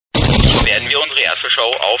werden wir unsere erste Show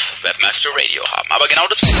auf Webmaster Radio haben. Aber genau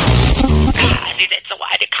das... Sie sind so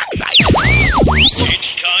eine Kackseite.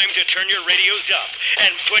 It's time to turn your radios up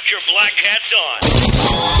and put your black hats on.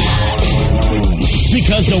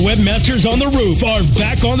 Because the webmasters on the roof are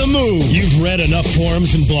back on the move. You've read enough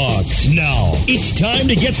forums and blogs. Now, it's time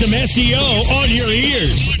to get some SEO on your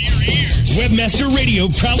ears. Webmaster Radio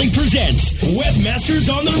proudly presents Webmasters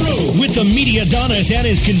on the Roof with the Media Adonis and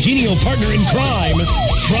his congenial partner in crime,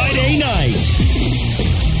 Friday Night.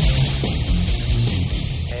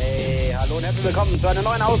 Hey, hallo und herzlich willkommen zu einer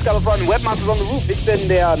neuen Ausgabe von Webmasters on the Roof. Ich bin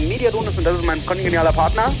der Media Adonis und das ist mein kongenialer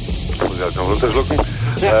Partner. Ich muss ja noch runterschlucken.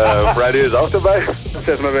 Friday ist auch dabei. Ich muss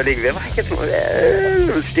erst mal überlegen, wer war ich jetzt?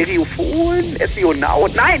 Stereophon, SEO Now.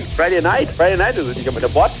 Nein, Friday Night. Friday Night ist nicht mit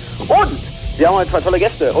an Bord. Und wir haben heute zwei tolle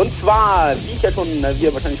Gäste. Und zwar, wie ich ja schon, wie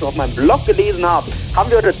ihr wahrscheinlich schon auf meinem Blog gelesen habt,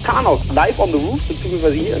 haben wir heute Thanos live on the roof,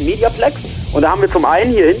 beziehungsweise hier im Mediaplex. Und da haben wir zum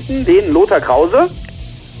einen hier hinten den Lothar Krause.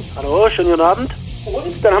 Hallo, schönen guten Abend.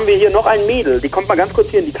 Und dann haben wir hier noch ein Mädel. Die kommt mal ganz kurz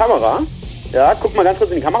hier in die Kamera. Ja, guck mal ganz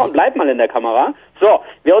kurz in die Kamera und bleib mal in der Kamera. So,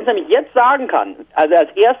 wer uns nämlich jetzt sagen kann, also als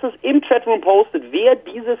erstes im Chatroom postet, wer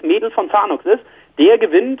dieses Mädel von Thanos ist, der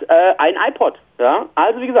gewinnt ein iPod. Ja,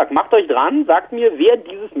 also wie gesagt, macht euch dran, sagt mir, wer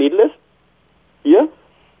dieses Mädel ist. Hier.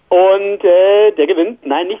 Und der gewinnt,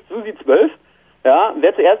 nein, nicht Susi 12. Ja,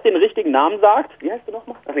 wer zuerst den richtigen Namen sagt, wie heißt du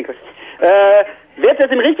nochmal? Ach, nee, wer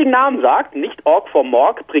zuerst den richtigen Namen sagt, nicht Org vom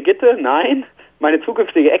Morg, Brigitte, nein. Meine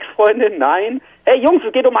zukünftige Ex-Freundin, nein. Hey Jungs,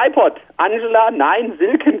 es geht um iPod. Angela, nein.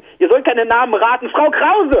 Silken, ihr sollt keine Namen raten. Frau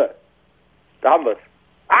Krause! Da haben wir's.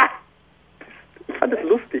 Ah! Ich fand das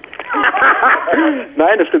lustig.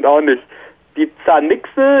 Nein, das stimmt auch nicht. Die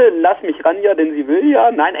Zanixe, lass mich ran, ja, denn sie will ja.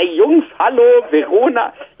 Nein, ey Jungs, hallo,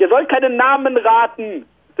 Verona. Ihr sollt keine Namen raten.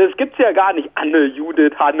 Das gibt's ja gar nicht. Anne,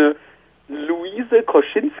 Judith, Hanne, Luise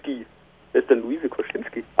Koschinski. Wer ist denn Luise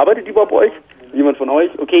Koschinski? Arbeitet die bei euch? Niemand von euch?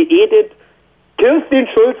 Okay, Edith. Kirstin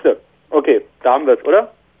Schulze. Okay, da haben wir es,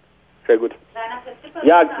 oder? Sehr gut.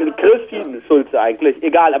 Ja, Kirstin Schulze eigentlich.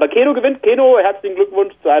 Egal, aber Keno gewinnt. Keno, herzlichen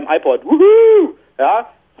Glückwunsch zu einem iPod. Wuhu! Ja,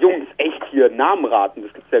 Jungs, echt hier, Namen raten,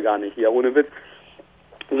 das gibt's ja gar nicht hier, ohne Witz.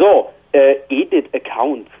 So, Edit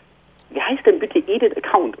Account. Wie heißt denn bitte Edit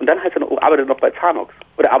Account? Und dann heißt er noch, arbeitet noch bei Zanox.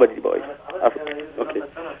 Oder arbeitet die bei euch? Ach, okay,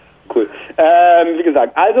 cool. Wie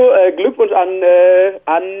gesagt, also Glückwunsch an,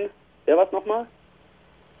 wer war's nochmal?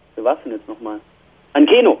 Wer war's denn jetzt nochmal? An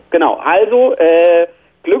Keno, genau. Also,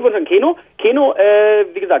 Glückwunsch an Keno. Keno,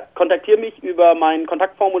 wie gesagt, kontaktiere mich über mein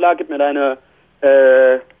Kontaktformular, gib mir deine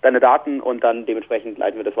Daten und dann dementsprechend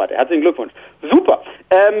leiten wir das weiter. Herzlichen Glückwunsch. Super.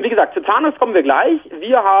 Wie gesagt, zu Thanos kommen wir gleich.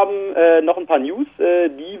 Wir haben noch ein paar News,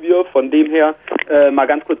 die wir von dem her mal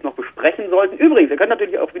ganz kurz noch besprechen sollten. Übrigens, ihr könnt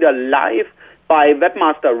natürlich auch wieder live bei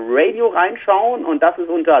Webmaster Radio reinschauen und das ist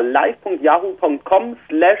unter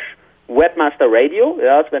live.yahoo.com/Webmaster Radio.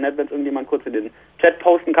 Ja, es wäre nett, wenn es irgendjemand kurz in den Chat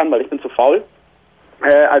posten kann, weil ich bin zu faul.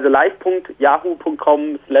 Also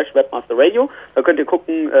live.yahoo.com/Webmaster Radio. Da könnt ihr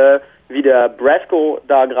gucken, wie der Brasco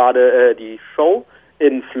da gerade die Show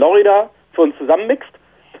in Florida für uns zusammenmixt.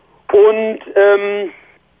 Und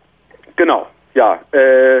genau, ja,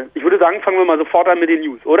 ich würde sagen, fangen wir mal sofort an mit den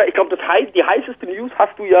News, oder? Ich glaube, die heißeste News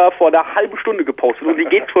hast du ja vor einer halben Stunde gepostet und die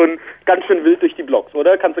geht schon ganz schön wild durch die Blogs,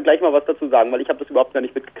 oder? Kannst du gleich mal was dazu sagen, weil ich habe das überhaupt gar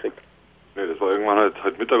nicht mitgekriegt. Ne, das war irgendwann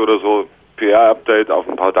halt Mittag oder so, PR-Update auf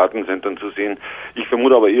ein paar Datenzentren zu sehen. Ich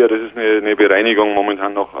vermute aber eher, das ist eine Bereinigung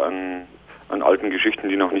momentan noch an alten Geschichten,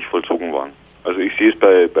 die noch nicht vollzogen waren. Also ich sehe es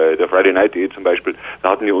bei der Friday Night.de zum Beispiel,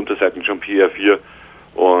 da hatten die Unterseiten schon PR4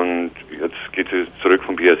 und jetzt geht es zurück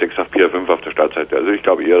von PR6 auf PR5 auf der Startseite. Also ich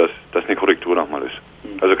glaube eher, dass das eine Korrektur nochmal ist.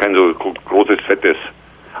 Also kein so großes, fettes.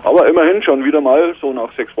 Aber immerhin schon wieder mal, so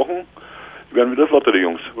nach 6 Wochen, die werden wieder flotter, die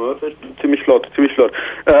Jungs. Ja, ziemlich flott, ziemlich flott.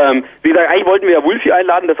 Wie gesagt, eigentlich wollten wir ja Wulfi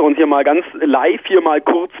einladen, dass er uns hier mal ganz live hier mal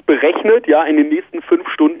kurz berechnet, ja, in den nächsten 5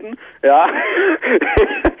 Stunden, ja,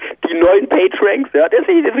 die neuen PageRanks, ja, das ist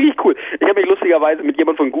wirklich cool. Ich habe mich lustigerweise mit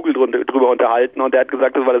jemandem von Google drüber unterhalten und der hat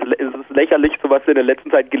gesagt, das ist lächerlich, so was er in der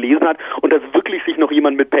letzten Zeit gelesen hat und dass wirklich sich noch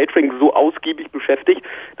jemand mit PageRank so ausgiebig beschäftigt.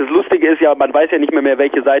 Das Lustige ist ja, man weiß ja nicht mehr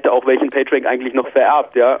welche Seite auch welchen PageRank eigentlich noch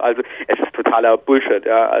vererbt, ja, also es ist totaler Bullshit,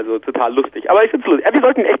 ja, also total lustig. Aber ich finde es lustig. Ja, wir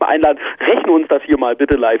sollten ihn echt mal einladen. Rechnen uns das hier mal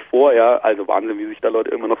bitte live vor, ja. Also Wahnsinn, wie sich da Leute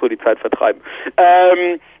immer noch so die Zeit vertreiben.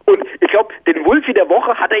 Und ich glaube, den Wulfi der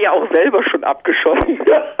Woche hat er ja auch selber schon abgeschossen.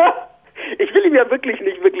 Ich will ihm ja wirklich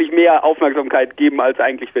nicht wirklich mehr Aufmerksamkeit geben, als er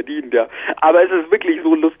eigentlich verdient, ja. Aber es ist wirklich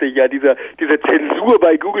so lustig, ja. Diese Zensur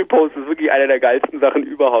bei Google Posts ist wirklich eine der geilsten Sachen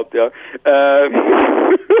überhaupt, ja.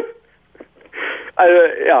 Also,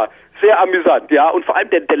 ja. Sehr amüsant, ja, und vor allem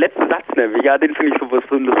der letzte Satz nämlich, ja, den finde ich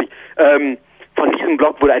so lustig. von diesem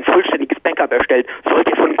Blog wurde ein vollständiges Backup erstellt.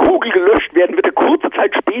 Sollte von Google gelöscht werden, wird er kurze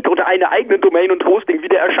Zeit später unter einer eigenen Domain und Hosting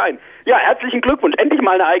wieder erscheinen. Ja, herzlichen Glückwunsch, endlich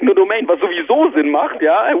mal eine eigene Domain, was sowieso Sinn macht,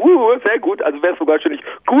 ja, sehr gut, also wäre es sogar schon nicht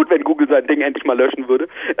gut, wenn Google sein Ding endlich mal löschen würde,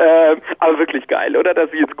 aber wirklich geil, oder,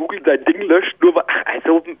 dass jetzt Google sein Ding löscht, nur weil,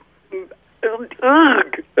 also,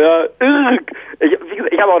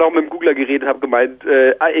 ich habe auch noch mit dem Googler geredet, habe gemeint,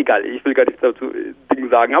 egal, ich will gar nichts dazu Dingen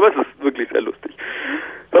sagen, aber es ist wirklich sehr lustig.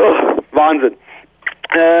 Oh, Wahnsinn.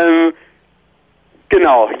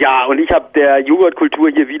 Genau, ja, und ich habe der Joghurtkultur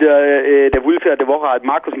hier wieder, der Wulfi der Woche hat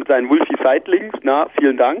Markus mit seinen Wulfi-Sightlinks, na,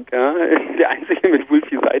 vielen Dank, ja, der Einzige mit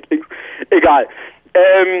Wulfi-Sightlinks, egal.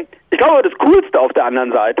 Ich glaube, das Coolste auf der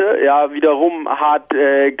anderen Seite, ja, wiederum hat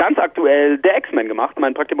ganz aktuell der X-Men gemacht.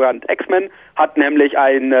 Mein Praktikant X-Men hat nämlich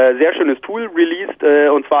ein sehr schönes Tool released,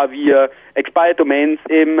 und zwar wie ihr Expired Domains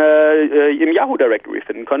im Yahoo Directory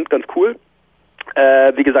finden könnt. Ganz cool.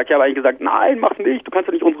 Wie gesagt, ich habe eigentlich gesagt, nein, mach nicht, du kannst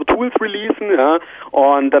ja nicht unsere Tools releasen, ja,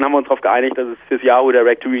 und dann haben wir uns darauf geeinigt, dass es fürs Yahoo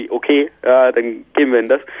Directory okay, dann gehen wir in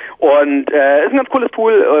das. Und ist ein ganz cooles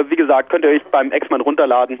Tool, wie gesagt, könnt ihr euch beim X-Men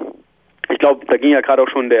runterladen. Ich glaube, da ging ja gerade auch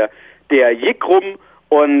schon der Jick rum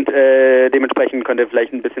und dementsprechend könnt ihr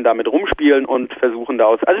vielleicht ein bisschen damit rumspielen und versuchen da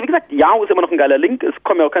aus. Also wie gesagt, Yahoo ist immer noch ein geiler Link, es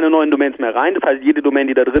kommen ja auch keine neuen Domains mehr rein, das heißt, jede Domain,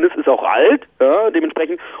 die da drin ist auch alt, ja,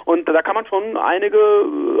 dementsprechend, und da kann man schon einige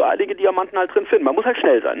Diamanten halt drin finden. Man muss halt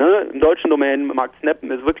schnell sein, ne? Im deutschen Domainmarkt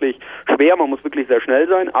snappen ist wirklich schwer, man muss wirklich sehr schnell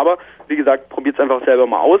sein, aber wie gesagt, probiert es einfach selber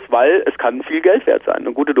mal aus, weil es kann viel Geld wert sein.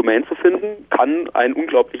 Eine gute Domain zu finden, kann ein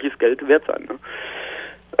unglaubliches Geld wert sein, ne?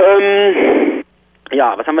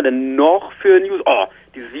 Ja, was haben wir denn noch für News? Oh,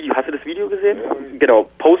 dieses Video, hast du das Video gesehen? Ja. Genau,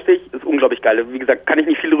 poste ich, ist unglaublich geil. Wie gesagt, kann ich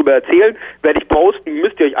nicht viel darüber erzählen, werde ich posten,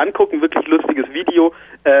 müsst ihr euch angucken, wirklich lustiges Video,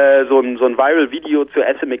 so ein Viral-Video zur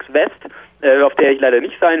SMX West, auf der ich leider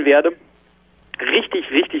nicht sein werde. Richtig,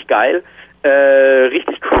 richtig geil,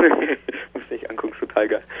 richtig cool, muss ich angucken, total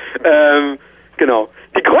geil. Genau,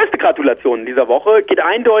 die größte Gratulation dieser Woche geht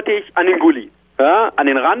eindeutig an den Gulli, ja, an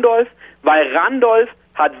den Randolph, weil Randolph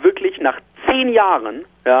hat wirklich nach 10 Jahren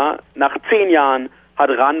hat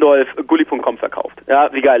Randolph Gulli.com verkauft.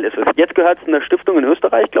 Ja, wie geil ist es? Jetzt gehört es einer Stiftung in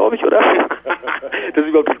Österreich, glaube ich, oder? Das ist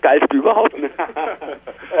überhaupt das Geilste überhaupt.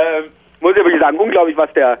 Muss ich aber sagen, unglaublich,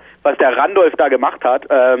 was der Randolph da gemacht hat.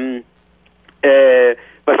 Was der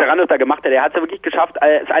Randolph da gemacht hat, er hat es ja wirklich geschafft,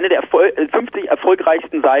 ist eine der 50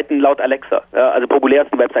 erfolgreichsten Seiten laut Alexa, also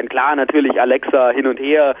populärsten Webseiten. Klar, natürlich, Alexa hin und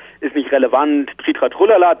her, ist nicht relevant,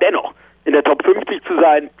 Tritra-Trullala, dennoch, in der Top 50 zu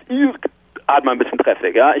sein, hat man ein bisschen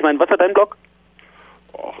Traffic, ja. Ich meine, was hat dein Blog?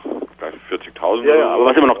 40.000. Ja, aber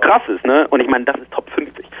was immer noch krass ist, ne? Und ich meine, das ist Top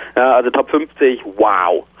 50. Ja, also Top 50,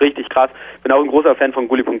 wow, richtig krass. Bin auch ein großer Fan von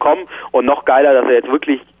Gulli.com und noch geiler, dass er jetzt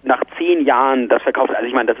wirklich nach 10 Jahren das verkauft. Also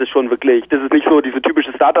ich meine, das ist schon wirklich, das ist nicht so diese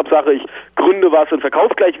typische Startup-Sache, ich gründe was und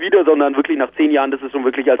verkaufe gleich wieder, sondern wirklich nach 10 Jahren, das ist schon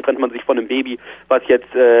wirklich, als trennt man sich von einem Baby, was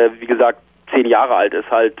jetzt, wie gesagt, 10 Jahre alt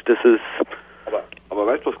ist halt. Das ist... Aber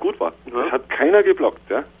weißt du, was gut war? Das hat keiner geblockt,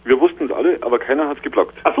 ja? Wir wussten es alle, aber keiner hat es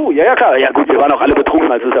geblockt. Ach so, ja, klar. Ja gut, wir waren auch alle betrunken,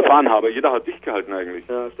 als wir es erfahren haben. Aber jeder hat dich gehalten eigentlich.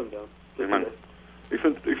 Ja, stimmt, ja. Ich meine, ich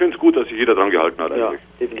finde es gut, dass sich jeder dran gehalten hat eigentlich.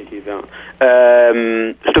 Ja, definitiv, ja.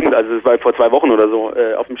 Stimmt, also es war vor 2 Wochen oder so.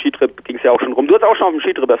 Auf dem Skitrip ging es ja auch schon rum. Du hast auch schon auf dem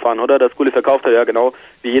Skitrip erfahren, oder? Dass Gulli verkauft hat, ja genau.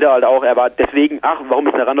 Wie jeder halt auch. Er war deswegen, warum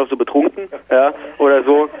ist der Randolph so betrunken? Ja, oder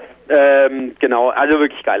so. Genau, also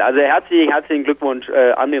wirklich geil. Also herzlichen Glückwunsch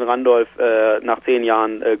an den Randolph, nach 10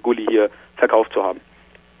 Jahren Gulli hier verkauft zu haben.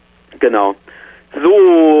 Genau.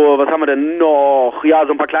 So, was haben wir denn noch? Ja,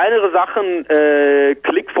 so ein paar kleinere Sachen.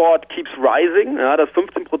 Clickfraud keeps rising. Ja, das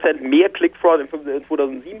 15% mehr Clickfraud in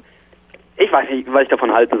 2007. Ich weiß nicht, was ich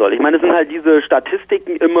davon halten soll. Ich meine, es sind halt diese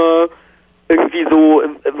Statistiken immer irgendwie so,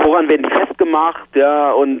 woran werden die festgemacht?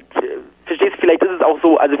 Ja, und verstehst du, vielleicht ist es auch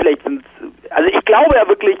so, also vielleicht sind es, also ich glaube ja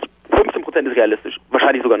wirklich, 15% ist realistisch,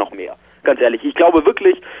 wahrscheinlich sogar noch mehr, ganz ehrlich. Ich glaube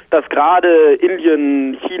wirklich, dass gerade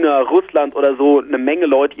Indien, China, Russland oder so eine Menge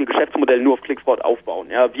Leute ihr Geschäftsmodell nur auf Clickfraud aufbauen.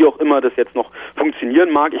 Ja, wie auch immer das jetzt noch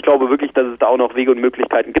funktionieren mag. Ich glaube wirklich, dass es da auch noch Wege und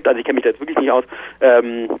Möglichkeiten gibt. Also ich kenne mich da jetzt wirklich nicht aus.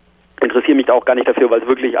 Interessiere mich da auch gar nicht dafür, weil es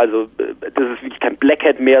wirklich, also das ist wirklich kein Black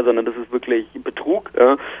Hat mehr, sondern das ist wirklich Betrug,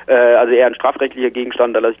 ja? Also eher ein strafrechtlicher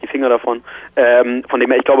Gegenstand, da lasse ich die Finger davon. Von dem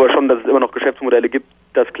her, ich glaube schon, dass es immer noch Geschäftsmodelle gibt,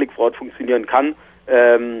 dass Clickfraud funktionieren kann.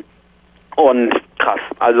 Und krass,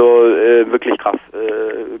 also wirklich krass,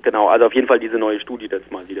 genau, also auf jeden Fall diese neue Studie das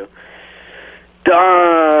mal wieder.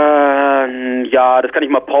 Dann, ja, das kann ich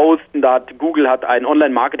mal posten, Google hat einen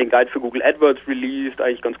Online-Marketing-Guide für Google AdWords released,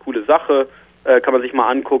 eigentlich ganz coole Sache. Kann man sich mal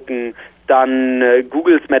angucken. Dann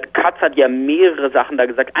Googles Matt Cutts hat ja mehrere Sachen da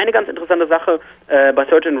gesagt. Eine ganz interessante Sache, bei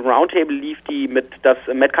Search Engine Roundtable lief die mit, dass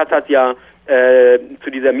Matt Cutts hat ja zu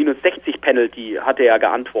dieser minus 60 Penalty hatte er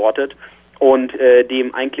geantwortet und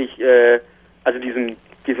dem eigentlich, also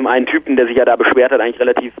diesem einen Typen, der sich ja da beschwert hat, eigentlich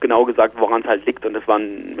relativ genau gesagt, woran es halt liegt. Und das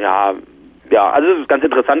waren, also das ist ganz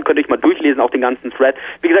interessant, könnte ich mal durchlesen, auch den ganzen Thread.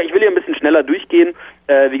 Wie gesagt, ich will hier ein bisschen schneller durchgehen,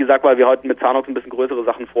 wie gesagt, weil wir heute mit Zanox ein bisschen größere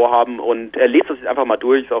Sachen vorhaben und lest das jetzt einfach mal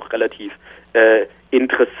durch, ist auch relativ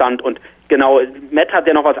interessant. Und genau, Matt hat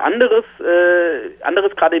ja noch was anderes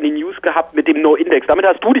gerade in den News gehabt mit dem No-Index. Damit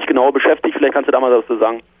hast du dich genauer beschäftigt, vielleicht kannst du da mal was zu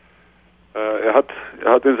sagen. Er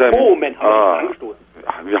hat in seinem... Moment, haben wir nicht angestoßen.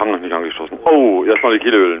 Wir haben noch nicht angestoßen. Oh, erstmal die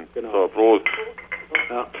Kehleölen. Genau. So, Prost.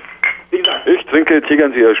 Ja. Wie gesagt, Ich trinke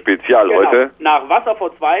Tegernseer Spezial heute. Nach Wasser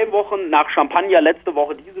vor 2 Wochen, nach Champagner letzte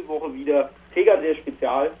Woche, diese Woche wieder Tegernseer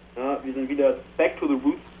Spezial. Ja, wir sind wieder back to the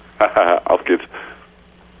roots. Auf geht's.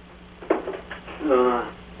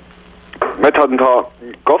 Matt hat ein paar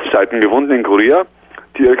Golf-Seiten gefunden in Korea,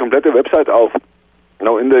 die ihre komplette Website auf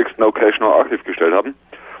No Index, No Cache, No Active gestellt haben.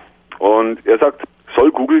 Und er sagt,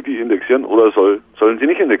 soll Google die indexieren oder sollen sie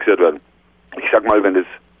nicht indexiert werden? Ich sag mal, wenn das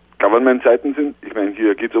Government-Seiten sind, ich meine,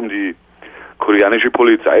 hier geht es um die koreanische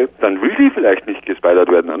Polizei, dann will die vielleicht nicht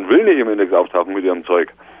gespidert werden und will nicht im Index auftauchen mit ihrem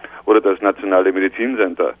Zeug. Oder das Nationale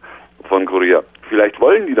Medizincenter von Korea. Vielleicht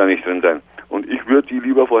wollen die da nicht drin sein. Und ich würde die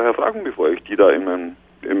lieber vorher fragen, bevor ich die da in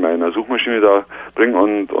meiner Suchmaschine da bringe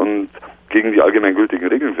und gegen die allgemeingültigen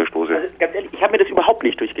Regeln verstoße. Also ganz ehrlich, ich habe mir das überhaupt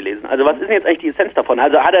nicht durchgelesen. Also was ist denn jetzt eigentlich die Essenz davon?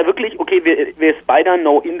 Also hat er wirklich, okay, wir spidern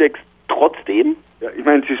No Index trotzdem? Ja, ich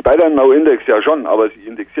meine, sie spidern No Index ja schon, aber sie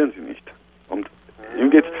indexieren sie nicht. Und ihm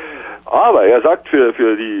geht's. Aber er sagt, für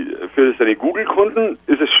seine Google-Kunden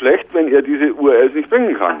ist es schlecht, wenn er diese URLs nicht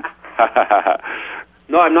bringen kann.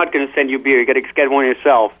 No, I'm not going to send you beer. You got to get one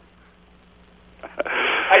yourself.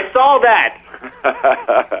 I saw that.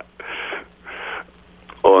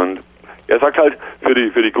 Und er sagt halt, für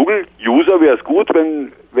die Google-User wäre es gut,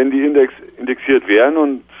 wenn die indexiert wären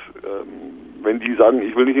und wenn die sagen,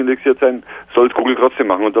 ich will nicht indexiert sein, soll es Google trotzdem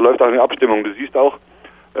machen. Und da läuft auch eine Abstimmung. Du siehst auch,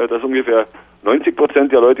 dass ungefähr 90%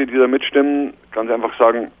 der Leute, die da mitstimmen, ganz einfach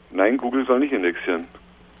sagen, nein, Google soll nicht indexieren.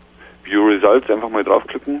 View Results, einfach mal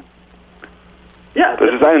draufklicken. Ja,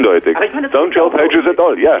 das ist eindeutig. Aber ich meine, Don't show pages at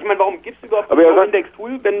all, ja. Ich meine, warum gibt es überhaupt ein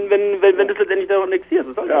Index-Tool, wenn das letztendlich da indexiert?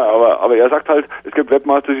 Ja, aber er sagt halt, es gibt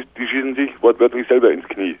Webmaster, die schießen sich wortwörtlich selber ins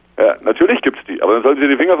Knie. Ja, natürlich gibt's die, aber dann sollten sie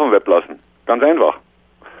die Finger vom Web lassen. Ganz einfach.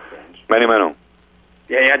 Meine Meinung.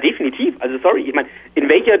 Ja, definitiv. Also sorry, ich meine,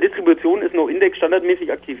 in welcher Distribution ist No-Index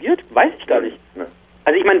standardmäßig aktiviert? Weiß ich gar nicht. Ja.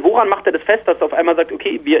 Also ich meine, woran macht er das fest, dass er auf einmal sagt,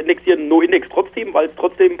 okay, wir indexieren No-Index trotzdem, weil es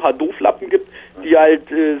trotzdem ein paar Dooflappen gibt, die halt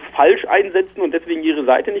falsch einsetzen und deswegen ihre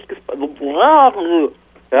Seite nicht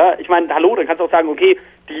ja, ich meine, hallo, dann kannst du auch sagen, okay,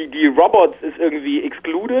 die Robots ist irgendwie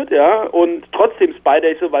excluded, ja, und trotzdem spider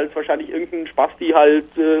ich so, weil es wahrscheinlich irgendein Spasti halt,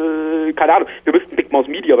 keine Ahnung, wir müssten Big Mouse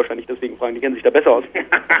Media wahrscheinlich deswegen fragen, die kennen sich da besser aus.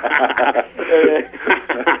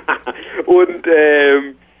 Und,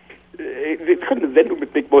 wir können eine Sendung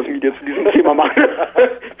mit Big Mouse Media zu diesem Thema machen.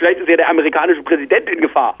 Vielleicht ist ja der amerikanische Präsident in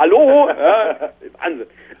Gefahr. Hallo? Wahnsinn.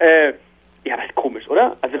 Ja, das ist komisch,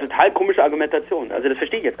 oder? Also total komische Argumentation. Also das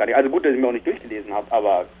verstehe ich jetzt gar nicht. Also gut, dass ich mir auch nicht durchgelesen habe,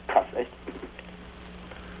 aber krass, echt.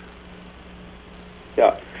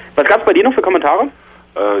 Ja. Was gab es bei dir noch für Kommentare?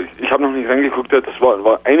 Ich habe noch nicht reingeguckt, das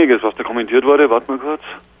war einiges, was da kommentiert wurde. Warte mal kurz.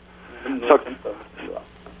 Sagt.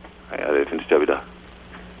 Ja, jetzt findest du ja wieder.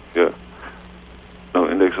 Ja. No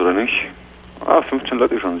Index oder nicht? 15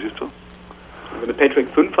 Leute schon, siehst du. Wenn du Patrick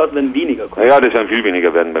 5 hast, dann weniger kommen. Ja, das werden viel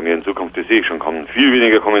weniger werden bei mir in Zukunft, das sehe ich schon kommen. Viel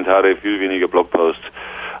weniger Kommentare, viel weniger Blogposts.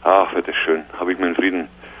 Ach, wird das schön. Habe ich meinen Frieden.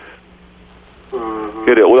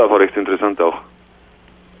 Ja, der Olaf war recht interessant auch.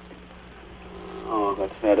 Oh Gott,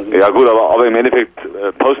 ja gut, aber im Endeffekt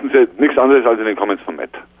posten sie nichts anderes als in den Comments von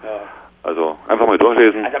Matt. Ja. Also einfach mal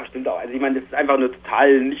durchlesen. Also das stimmt auch. Also ich meine, das ist einfach eine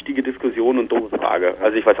total nichtige Diskussion und doofe Frage.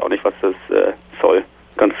 Also ich weiß auch nicht, was das soll.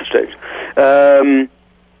 Ganz schlecht.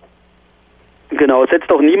 Genau, es setzt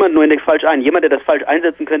doch niemand nur Index falsch ein. Jemand, der das falsch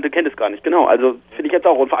einsetzen könnte, kennt es gar nicht. Genau, also finde ich jetzt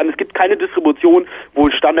auch. Und vor allem, es gibt keine Distribution, wo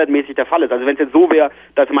es standardmäßig der Fall ist. Also wenn es jetzt so wäre,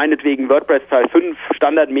 dass meinetwegen WordPress Teil 5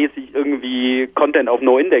 standardmäßig irgendwie Content auf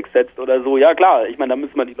No-Index setzt oder so, ja klar, ich meine, da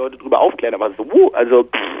müssen wir die Leute drüber aufklären. Aber so, also,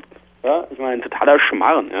 ja, ich meine, totaler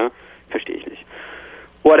Schmarren, ja, verstehe ich nicht.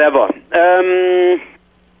 Whatever.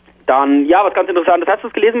 Dann, ja, was ganz Interessantes. Hast du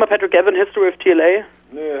es gelesen bei Patrick Gavin, History of TLA?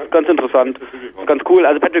 Nee, ganz interessant. Ganz cool.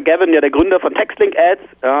 Also Patrick Gavin, ja der Gründer von Textlink Ads,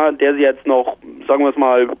 ja, der sie jetzt noch, sagen wir es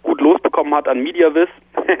mal, gut losbekommen hat an MediaVis,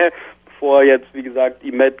 bevor jetzt, wie gesagt,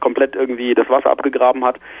 die Matt komplett irgendwie das Wasser abgegraben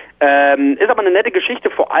hat. Ist aber eine nette Geschichte,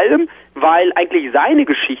 vor allem, weil eigentlich seine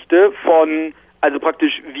Geschichte von, also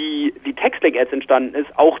praktisch wie Textlink Ads entstanden ist,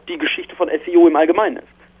 auch die Geschichte von SEO im Allgemeinen ist.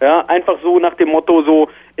 Ja, einfach so nach dem Motto so,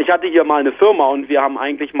 ich hatte hier mal eine Firma und wir haben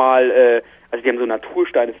eigentlich mal, also die haben so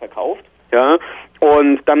Natursteine verkauft, ja,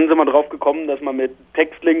 und dann sind wir drauf gekommen, dass man mit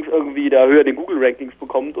Textlinks irgendwie da höher den Google-Rankings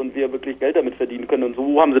bekommt und wir wirklich Geld damit verdienen können. Und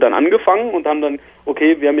so haben sie dann angefangen und haben dann,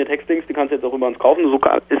 okay, wir haben hier Textlinks, die kannst du jetzt auch über uns kaufen. Und so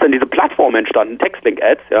ist dann diese Plattform entstanden,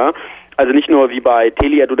 Textlink-Ads, ja. Also nicht nur wie bei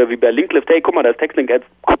Teliad oder wie bei Linklift, hey, guck mal, das Textlink-Ads,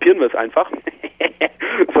 kopieren wir es einfach,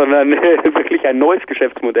 sondern wirklich ein neues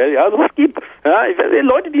Geschäftsmodell, ja, sowas gibt. Ja,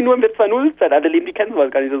 Leute, die nur im Web 2.0-Zeitalter leben, die kennen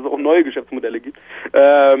sowas gar nicht, dass es auch neue Geschäftsmodelle gibt.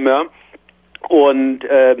 Ja. Und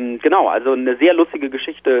genau, also eine sehr lustige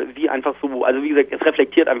Geschichte, wie einfach so, also wie gesagt, es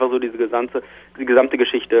reflektiert einfach so diese gesamte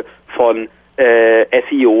Geschichte von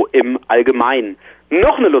SEO im Allgemeinen.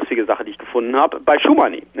 Noch eine lustige Sache, die ich gefunden habe, bei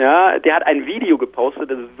Schumani, ja, der hat ein Video gepostet,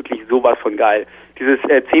 das ist wirklich sowas von geil. Dieses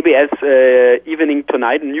CBS Evening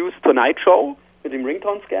Tonight News Tonight Show mit dem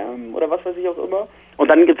Ringtone-Scam oder was weiß ich auch immer. Und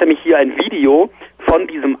dann gibt's nämlich hier ein Video von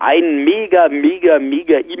diesem einen mega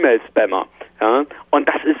E-Mail-Spammer. Ja, und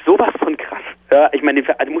das ist sowas von krass. Ja, ich meine,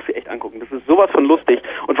 den musst du echt angucken. Das ist sowas von lustig.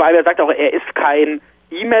 Und vor allem, er sagt auch, er ist kein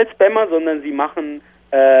E-Mail-Spammer, sondern sie machen,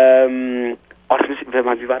 wie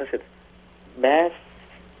war das jetzt?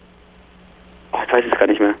 Ich weiß es gar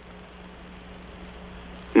nicht mehr.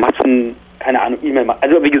 Keine Ahnung, E-Mail.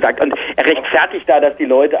 Also wie gesagt, und er rechtfertigt da, dass die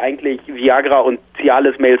Leute eigentlich Viagra und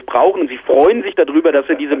Cialis-Mails brauchen und sie freuen sich darüber, dass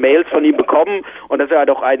sie diese Mails von ihm bekommen und dass er halt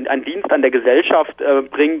auch einen Dienst an der Gesellschaft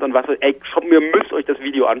bringt und was. Ey, ihr müsst euch das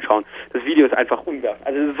Video anschauen. Das Video ist einfach unwerfend.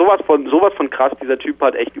 Also sowas von krass. Dieser Typ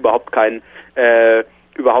hat echt überhaupt kein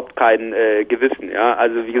Gewissen. Ja,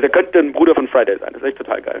 also wie gesagt, könnte ein Bruder von Friday sein. Das ist echt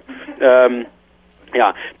total geil.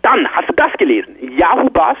 Ja, dann hast du das gelesen. Yahoo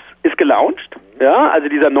Buzz ist gelauncht, ja, also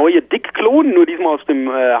dieser neue Dick-Klon, nur diesmal aus dem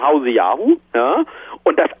Hause Yahoo, ja.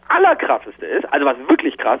 Und das Allerkrasseste ist, also was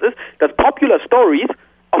wirklich krass ist, dass Popular Stories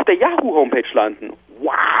auf der Yahoo-Homepage landen.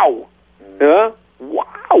 Wow! Ja,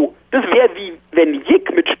 wow! Das wäre wie, wenn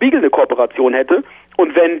Yik mit Spiegel eine Kooperation hätte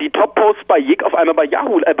und wenn die Top-Posts bei Yik auf einmal bei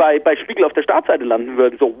Yahoo, bei Spiegel auf der Startseite landen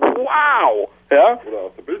würden. So, wow! Ja? Oder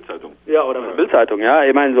auf der Bild-Zeitung. Ja, oder auf der Bild-Zeitung, ja.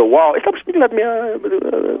 Ich meine so, wow. Ich glaube, Spiegel hat mehr...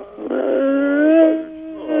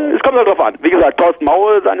 es kommt halt drauf an. Wie gesagt, Thorsten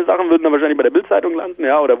Maue, seine Sachen würden dann wahrscheinlich bei der Bild-Zeitung landen,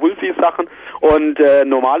 ja, oder Wulfis Sachen. Und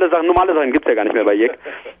normale Sachen gibt's ja gar nicht mehr bei Yik.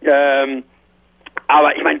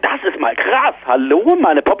 Aber ich meine, das ist mal krass. Hallo,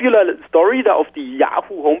 meine Popular Story da auf die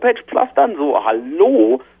Yahoo Homepage pflastern. So,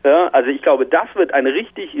 hallo. Ja, also ich glaube, das wird ein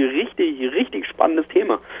richtig spannendes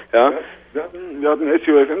Thema. Ja. Wir hatten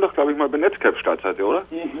SEO-FM doch, glaube ich, mal bei Netscape Startseite, oder?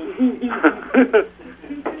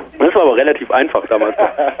 Das war aber relativ einfach damals.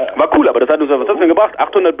 War cool, aber das hat uns, was hat das denn gebracht?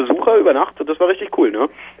 800 Besucher über Nacht, das war richtig cool, ne?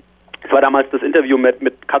 Das war damals das Interview mit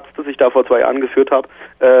Katz, das ich da vor 2 Jahren geführt habe.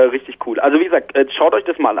 Richtig cool. Also wie gesagt, schaut euch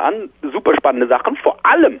das mal an. Super spannende Sachen. Vor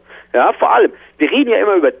allem. Wir reden ja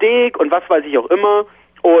immer über Dick und was weiß ich auch immer.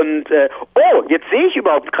 Und, jetzt sehe ich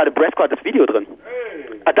überhaupt gerade, Brasco hat das Video drin.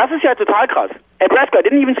 Hey. Das ist ja total krass. Hey, Brasco, I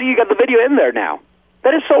didn't even see you got the video in there now.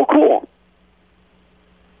 That is so cool.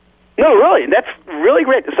 No, really, that's really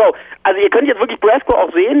great. So, also ihr könnt jetzt wirklich Brasco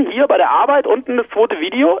auch sehen, hier bei der Arbeit, unten das zweite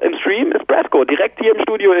Video im Stream ist Brasco, direkt hier im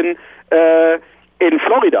Studio in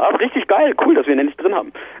Florida. Richtig geil, cool, dass wir ihn endlich drin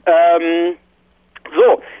haben.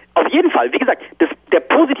 So, auf jeden Fall, wie gesagt, der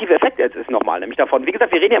positive Effekt jetzt ist nochmal, nämlich davon, wie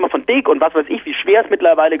gesagt, wir reden ja immer von Dick und was weiß ich, wie schwer es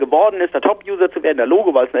mittlerweile geworden ist, der Top-User zu werden, der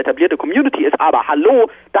Logo, weil es eine etablierte Community ist, aber hallo,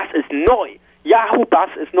 das ist neu. Yahoo Buzz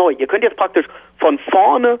ist neu. Ihr könnt jetzt praktisch von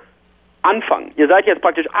vorne anfangen. Ihr seid jetzt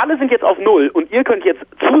praktisch, alle sind jetzt auf 0 und ihr könnt jetzt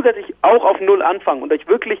zusätzlich auch auf 0 anfangen und euch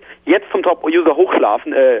wirklich jetzt zum Top-User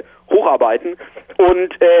hocharbeiten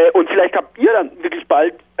und vielleicht habt ihr dann wirklich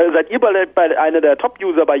bald, seid ihr bald bei einer der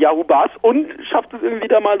Top-User bei Yahoo Buzz und schafft es irgendwie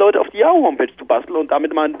da mal Leute auf die Yahoo-Homepage zu basteln und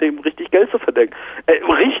damit mal dem richtig Geld zu verdienen.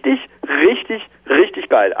 Richtig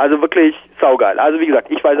geil. Also wirklich saugeil. Also wie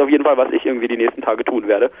gesagt, ich weiß auf jeden Fall, was ich irgendwie die nächsten Tage tun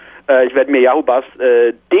werde. Ich werde mir Yahoo Buzz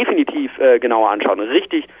definitiv genauer anschauen.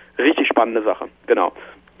 Richtig spannende Sache. Genau.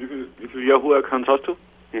 Wie viel Yahoo-Accounts hast du?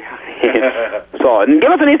 So, dann gehen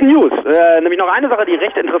wir zur nächsten News. Nämlich noch eine Sache, die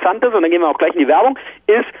recht interessant ist, und dann gehen wir auch gleich in die Werbung,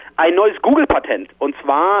 ist ein neues Google-Patent. Und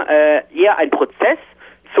zwar eher ein Prozess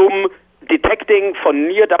zum Detecting von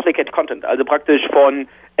Near Duplicate Content. Also praktisch von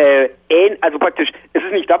es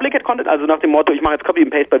ist nicht Duplicate Content, also nach dem Motto, ich mache jetzt Copy and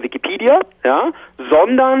Paste bei Wikipedia, ja,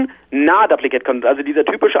 sondern nah Duplicate Content, also dieser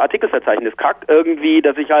typische Artikelverzeichnis-Kack irgendwie,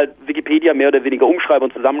 dass ich halt Wikipedia mehr oder weniger umschreibe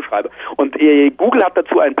und zusammenschreibe. Und Google hat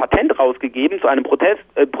dazu ein Patent rausgegeben, zu einem Prozess,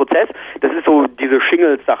 das ist so diese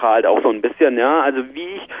Shingles-Sache halt auch so ein bisschen, ja, also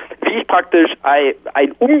wie ich praktisch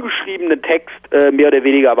einen umgeschriebenen Text mehr oder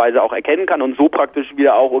weniger Weise auch erkennen kann und so praktisch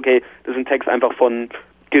wieder auch, okay, das ist ein Text einfach von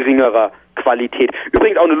geringerer Qualität.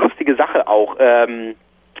 Übrigens auch eine lustige Sache auch,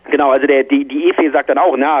 Genau, also die EFE sagt dann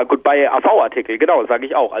auch, na, goodbye AV-Artikel, genau, sage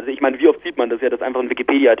ich auch. Also ich meine, wie oft sieht man das ja, dass einfach ein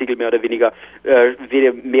Wikipedia-Artikel mehr oder weniger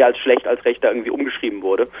mehr als schlecht als recht da irgendwie umgeschrieben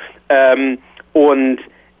wurde. Und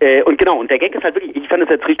genau, und der Gag ist halt wirklich, ich fand es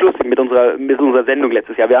jetzt richtig lustig mit unserer Sendung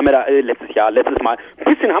letztes Jahr. Wir haben ja da letztes Mal, ein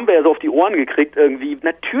bisschen haben wir ja so auf die Ohren gekriegt irgendwie,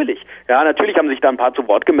 natürlich haben sich da ein paar zu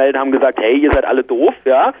Wort gemeldet, haben gesagt, hey, ihr seid alle doof,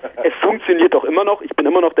 ja, es funktioniert doch immer noch, ich bin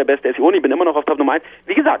immer noch der beste SEO und ich bin immer noch auf Top Nummer 1.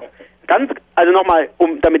 Wie gesagt, also nochmal,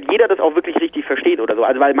 damit jeder das auch wirklich richtig versteht oder so,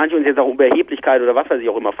 also weil manche uns jetzt auch Überheblichkeit oder was weiß ich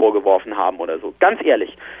auch immer vorgeworfen haben oder so, ganz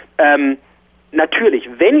ehrlich, natürlich,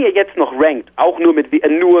 wenn ihr jetzt noch rankt, auch nur mit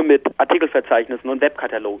Artikelverzeichnissen und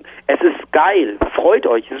Webkatalogen, es ist geil, freut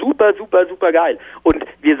euch, super, super, super geil. Und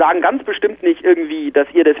wir sagen ganz bestimmt nicht irgendwie, dass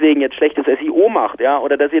ihr deswegen jetzt schlechtes SEO macht, ja,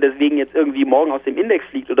 oder dass ihr deswegen jetzt irgendwie morgen aus dem Index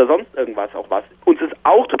fliegt oder sonst irgendwas auch was. Uns ist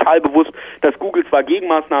auch total bewusst, dass Google zwar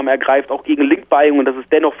Gegenmaßnahmen ergreift, auch gegen Linkbuying und dass es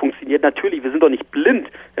dennoch funktioniert. Natürlich, wir sind doch nicht blind,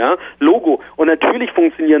 ja, Logo. Und natürlich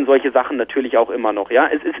funktionieren solche Sachen natürlich auch immer noch, ja.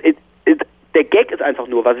 Der Gag ist einfach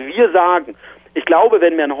nur, was wir sagen. Ich glaube,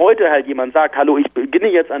 wenn mir heute halt jemand sagt, hallo, ich beginne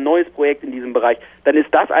jetzt ein neues Projekt in diesem Bereich, dann ist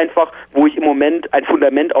das einfach, wo ich im Moment ein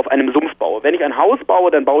Fundament auf einem Sumpf baue. Wenn ich ein Haus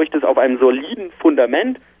baue, dann baue ich das auf einem soliden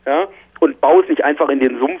Fundament, ja, und baue es nicht einfach in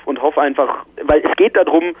den Sumpf und hoffe einfach, weil es geht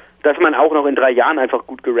darum, dass man auch noch in 3 Jahren einfach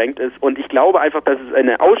gut gerankt ist. Und ich glaube einfach, das ist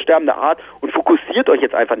eine aussterbende Art und fokussiert euch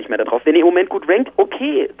jetzt einfach nicht mehr darauf. Wenn ihr im Moment gut rankt,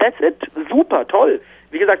 okay, that's it, super, toll.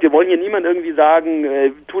 Wie gesagt, wir wollen hier niemand irgendwie sagen,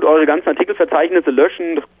 tut eure ganzen Artikelverzeichnisse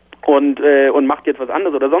löschen und macht jetzt was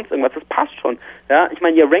anderes oder sonst irgendwas. Das passt schon. Ja, ich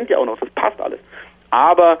meine, ihr rankt ja auch noch, das passt alles.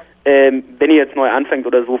 Aber wenn ihr jetzt neu anfängt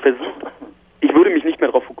oder so, ich würde mich nicht mehr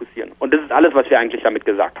darauf fokussieren. Und das ist alles, was wir eigentlich damit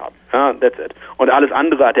gesagt haben. Ja, that's it. Und alles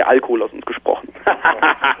andere hat der Alkohol aus uns gesprochen.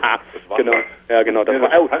 Genau. Ja, genau. Das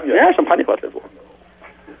war, Champagner war es ja so.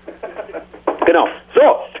 Genau. So,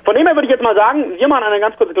 von dem her würde ich jetzt mal sagen, wir machen eine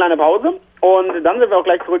ganz kurze kleine Pause und dann sind wir auch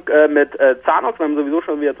gleich zurück mit Zanox. Wir haben sowieso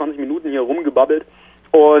schon wieder 20 Minuten hier rumgebabbelt.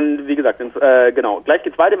 Und wie gesagt, genau, gleich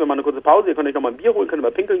geht's weiter, wir machen eine kurze Pause, ihr könnt euch nochmal ein Bier holen, könnt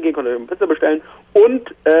mal pinkeln gehen, könnt euch eine Pizza bestellen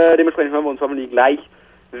und dementsprechend hören wir uns hoffentlich gleich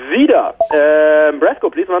wieder. Brasco,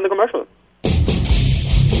 please run the commercial.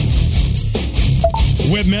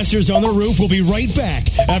 Webmasters on the Roof will be right back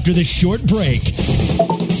after this short break.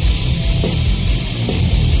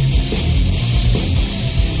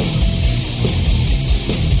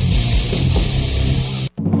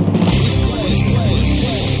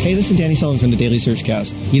 Hey, this is Danny Sullivan from the Daily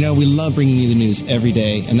Searchcast. You know, we love bringing you the news every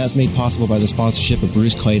day, and that's made possible by the sponsorship of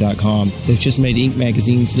BruceClay.com. They've just made Inc.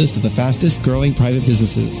 magazine's list of the fastest growing private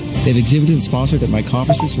businesses. They've exhibited and sponsored at my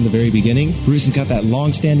conferences from the very beginning. Bruce has got that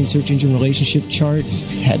long-standing search engine relationship chart,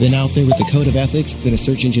 had been out there with the code of ethics, been a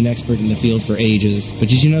search engine expert in the field for ages. But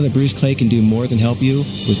did you know that Bruce Clay can do more than help you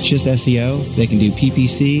with just SEO? They can do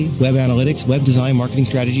PPC, web analytics, web design, marketing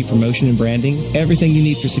strategy, promotion, and branding. Everything you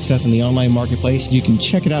need for success in the online marketplace, you can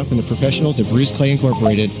check it out from the professionals at Bruce Clay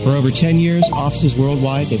Incorporated. For over 10 years, offices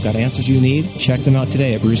worldwide, they've got answers you need. Check them out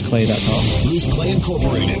today at BruceClay.com. Bruce Clay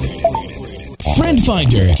Incorporated. Friend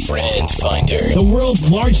Finder. The world's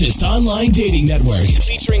largest online dating network,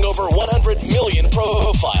 featuring over 100 million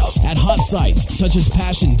profiles at hot sites such as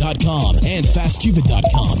Passion.com and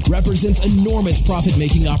FastCupid.com, represents enormous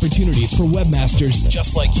profit-making opportunities for webmasters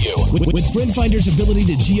just like you. With Friend Finder's ability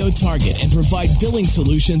to geo-target and provide billing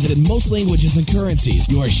solutions in most languages and currencies,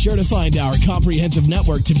 you are sure to find our comprehensive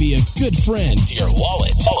network to be a good friend to your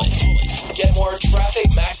wallet. Get more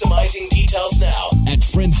traffic maximizing details now at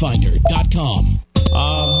FriendFinder.com.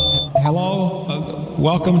 Hello,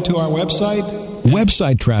 welcome to our website.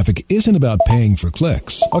 Website traffic isn't about paying for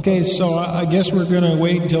clicks. Okay, so I guess we're going to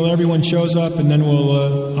wait until everyone shows up and then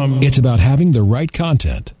we'll... It's about having the right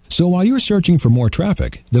content. So while you're searching for more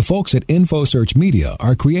traffic, the folks at InfoSearch Media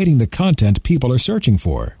are creating the content people are searching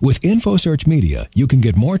for. With InfoSearch Media, you can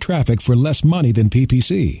get more traffic for less money than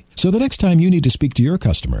PPC. So the next time you need to speak to your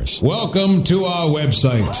customers, welcome to our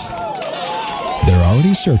website. They're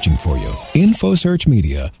already searching for you. InfoSearch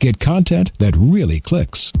Media. Get content that really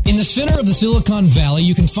clicks. In the center of the Silicon Valley,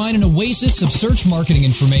 you can find an oasis of search marketing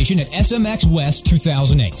information at SMX West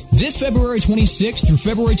 2008. This February 26th through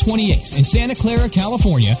February 28th in Santa Clara,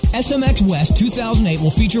 California, SMX West 2008 will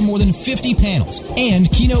feature more than 50 panels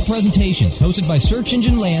and keynote presentations hosted by Search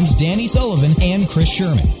Engine Land's Danny Sullivan and Chris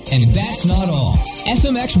Sherman. And that's not all.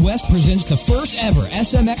 SMX West presents the first ever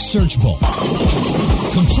SMX Search Bowl,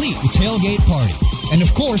 complete with tailgate party. And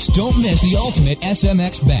of course, don't miss the ultimate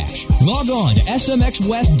SMX Bash. Log on to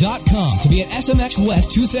smxwest.com to be at SMX West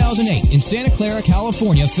 2008 in Santa Clara,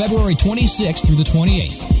 California, February 26th through the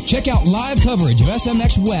 28th. Check out live coverage of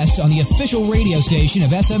SMX West on the official radio station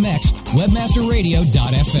of SMX,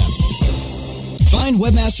 webmasterradio.fm. Find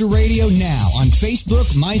Webmaster Radio now on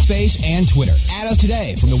Facebook, MySpace, and Twitter. Add us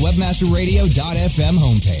today from the webmasterradio.fm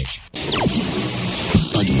homepage.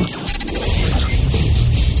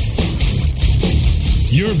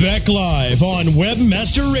 You're back live on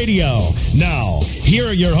Webmaster Radio. Now, here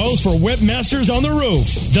are your hosts for Webmasters on the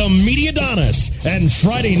Roof, the Mediadonis, and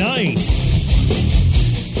Friday Night.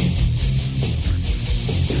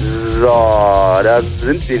 So, da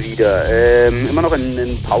sind wir wieder. Immer noch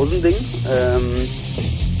ein Pausending.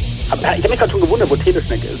 Ich habe mich gerade schon gewundert, wo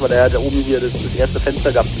Teleschnecke ist, weil er da oben hier das erste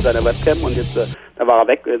Fenster gehabt mit seiner Webcam und jetzt da war er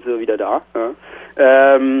weg, jetzt ist er wieder da. Ja.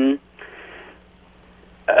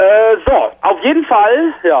 So, auf jeden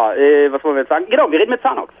Fall, ja, was wollen wir jetzt sagen? Genau, wir reden mit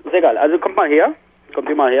Zanox. Sehr geil. Also kommt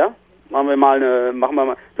ihr mal her. Lass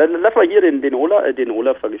mal hier den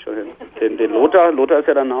Olaf sag ich schon hin. Den Lothar ist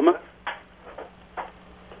ja der Name.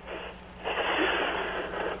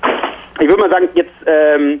 Ich würde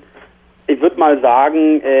mal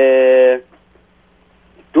sagen,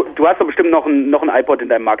 du hast doch bestimmt noch ein iPod in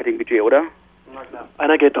deinem Marketingbudget, oder? Na klar.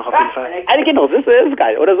 Einer geht doch auf jeden Fall. Einer geht noch, das ist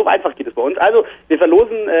geil. Oder so einfach geht es bei uns. Also, wir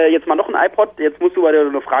verlosen jetzt mal noch ein iPod. Jetzt musst du dir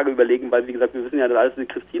eine Frage überlegen, weil, wie gesagt, wir wissen ja, dass alles mit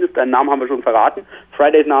Christine ist. Deinen Namen haben wir schon verraten.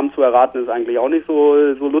 Fridays Namen zu erraten ist eigentlich auch nicht so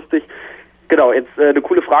lustig. Genau, jetzt eine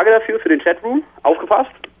coole Frage dafür, für den Chatroom.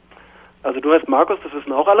 Aufgepasst. Also du heißt Markus, das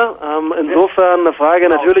wissen auch alle. Insofern eine Frage,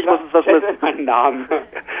 natürlich muss es was mit meinen Namen.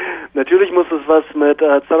 Natürlich muss es was mit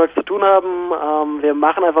Zanox zu tun haben. Wir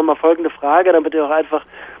machen einfach mal folgende Frage, damit ihr auch einfach,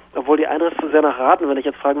 obwohl die eine ist zu sehr nach Raten, wenn ich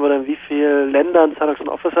jetzt fragen würde, in wie vielen Ländern Zanox ein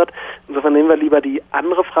Office hat. Insofern nehmen wir lieber die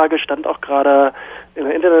andere Frage, stand auch gerade in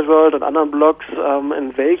der Internet World und anderen Blogs,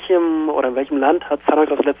 in welchem Land hat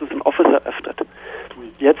Zanox als letztes ein Office eröffnet?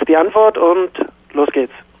 Jetzt die Antwort und los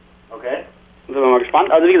geht's. Okay. Sind wir mal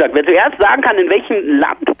gespannt. Also wie gesagt, wer zuerst sagen kann, in welchem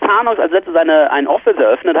Land Zanox als letztes ein Office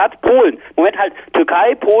eröffnet hat, Polen. Moment halt,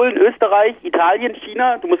 Türkei, Polen, Österreich, Italien,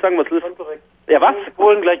 China. Du musst sagen, was ist. Ja, was?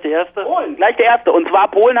 Polen gleich der Erste. Polen, gleich der Erste. Und zwar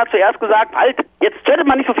Polen hat zuerst gesagt, halt, jetzt chattet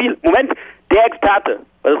man nicht so viel. Moment, der Experte.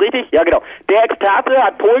 War das richtig? Ja, genau. Der Experte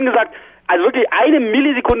hat Polen gesagt, also wirklich 1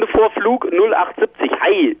 Millisekunde vor Flug 0870.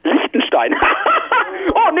 Hi, Liechtenstein.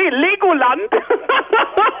 Oh nee, Legoland.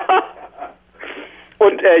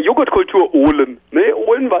 Und Joghurtkultur Ohlen. Ne,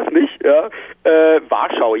 Ohlen war es nicht, ja.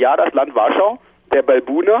 Warschau, ja, das Land Warschau. Der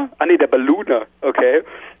Balbuner, der Balluner, okay.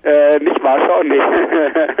 Nicht Warschau, nee.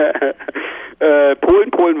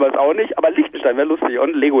 Polen war es auch nicht, aber Liechtenstein wäre lustig.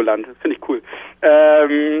 Und Legoland, das finde ich cool.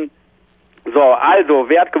 So, also,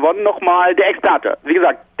 wer hat gewonnen nochmal? Der Experte. Wie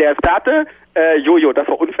gesagt, der Experte, Jojo, das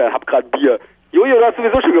war unfair, hab grad Bier. Jojo, du hast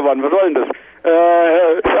sowieso schon gewonnen, was soll denn das?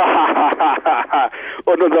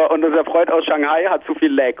 Und unser Freund aus Shanghai hat zu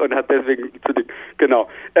viel Lag und hat deswegen zu dick. Genau.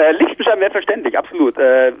 Liechtenstein wäre verständlich, absolut.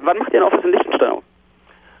 Wann macht ihr ein Office in Liechtenstein auf?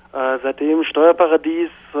 Seitdem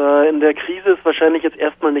Steuerparadies in der Krise ist, wahrscheinlich jetzt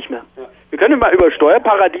erstmal nicht mehr. Ja. Wir können mal über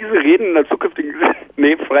Steuerparadiese reden in der zukünftigen...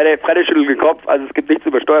 Nee, Freitag schüttelt den Kopf, also es gibt nichts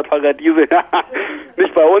über Steuerparadiese.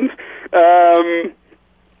 Nicht bei uns.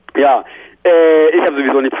 Ja, ich habe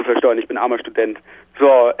sowieso nichts zu versteuern, ich bin armer Student. So,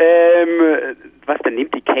 was denn,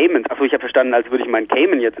 nehmt die Caymans? Achso, ich habe verstanden, als würde ich meinen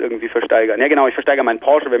Cayman jetzt irgendwie versteigern. Ja genau, ich versteigere meinen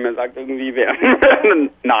Porsche, wenn mir sagt irgendwie wer.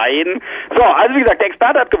 Nein. So, also wie gesagt, der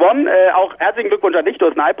Experte hat gewonnen, auch herzlichen Glückwunsch an dich, du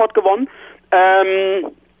hast ein iPod gewonnen.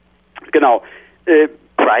 Genau.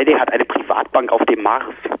 Friday hat eine Privatbank auf dem Mars.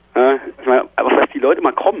 Aber was die Leute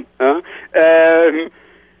mal kommen.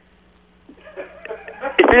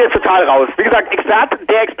 Ich bin jetzt total raus. Wie gesagt,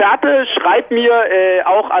 der Experte schreibt mir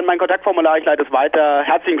auch an mein Kontaktformular, ich leite es weiter.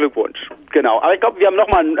 Herzlichen Glückwunsch. Genau. Aber ich glaube, wir haben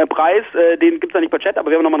nochmal einen Preis, den gibt's ja nicht per Chat, aber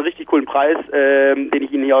wir haben nochmal einen richtig coolen Preis, den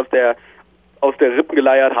ich Ihnen hier aus der Rippen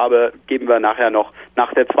geleiert habe, geben wir nachher noch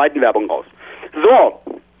nach der zweiten Werbung raus. So.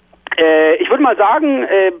 Ich würde mal sagen,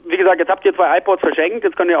 wie gesagt, jetzt habt ihr 2 iPods verschenkt,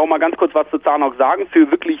 jetzt könnt ihr auch mal ganz kurz was zu Zanox sagen, für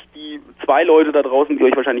wirklich die 2 Leute da draußen, die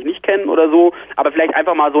euch wahrscheinlich nicht kennen oder so, aber vielleicht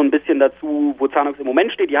einfach mal so ein bisschen dazu, wo Zanox im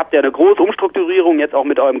Moment steht. Ihr habt ja eine große Umstrukturierung jetzt auch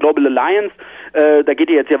mit eurem Global Alliance, da geht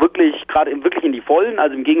ihr jetzt ja wirklich gerade wirklich in die Vollen,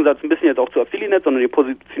 also im Gegensatz ein bisschen jetzt auch zu Affiliate, sondern ihr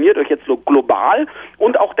positioniert euch jetzt so global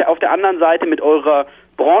und auch auf der anderen Seite mit eurer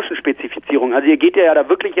Branchenspezifizierung. Also ihr geht ja da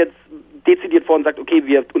wirklich jetzt dezidiert vor und sagt, okay,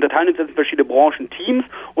 wir unterteilen uns jetzt in verschiedene Branchenteams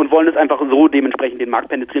und wollen es einfach so dementsprechend den Markt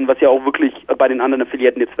penetrieren, was ja auch wirklich bei den anderen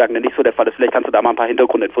Affiliate-Netzwerken nicht so der Fall ist. Vielleicht kannst du da mal ein paar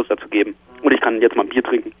Hintergrundinfos dazu geben. Und ich kann jetzt mal ein Bier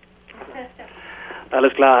trinken.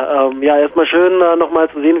 Alles klar. Ja, erstmal schön nochmal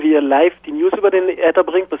zu sehen, wie ihr live die News über den Äther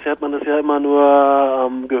bringt. Bisher hat man das ja immer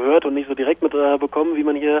nur gehört und nicht so direkt mitbekommen, wie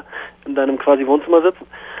man hier in deinem quasi Wohnzimmer sitzt.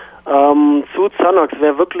 Zu Zanox,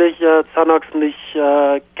 wer wirklich Zanox nicht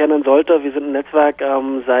kennen sollte, wir sind ein Netzwerk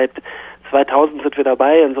seit 2000 sind wir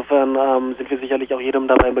dabei, insofern sind wir sicherlich auch jedem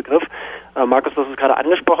dabei im Begriff. Markus, du hast es gerade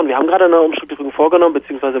angesprochen, wir haben gerade eine Umstrukturierung vorgenommen,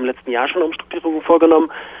 beziehungsweise im letzten Jahr schon eine Umstrukturierung vorgenommen.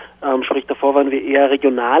 Sprich, davor waren wir eher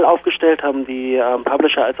regional aufgestellt, haben die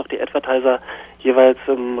Publisher als auch die Advertiser jeweils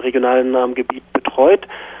im regionalen Gebiet betreut.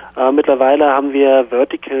 Mittlerweile haben wir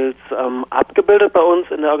Verticals abgebildet bei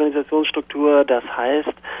uns in der Organisationsstruktur. Das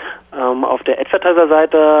heißt, auf der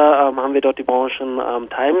Advertiser-Seite haben wir dort die Branchen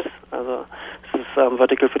Times, also das ist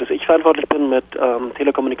Vertical, für das ich verantwortlich bin, mit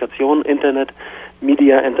Telekommunikation, Internet,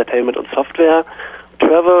 Media, Entertainment und Software,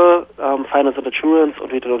 Travel, Finance and Insurance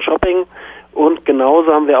und Retail und Shopping. Und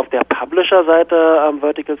genauso haben wir auf der Publisher-Seite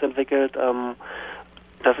Verticals entwickelt.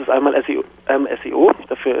 Das ist einmal SEO,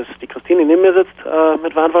 dafür ist die Christine, die neben mir sitzt,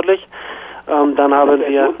 mitverantwortlich. Dann haben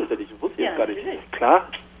wir... Ich wusste jetzt gar nicht. Klar.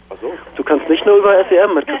 Ach so. Du kannst nicht nur über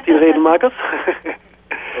SEM mit Christine reden, Markus.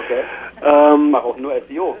 Okay. Ich mache auch nur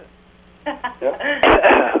SEO.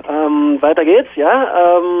 Ja. Weiter geht's,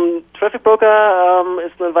 ja. Traffic Broker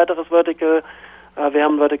ist ein weiteres Vertical. Wir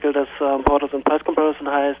haben ein Vertical, das Portals and Price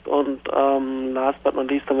Comparison heißt, und last but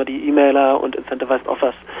not least haben wir die E-Mailer und Incentivized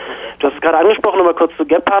Offers. Du hast es gerade angesprochen, nochmal kurz zu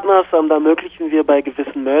Gap Partners. Da ermöglichen wir bei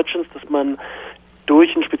gewissen Merchants, dass man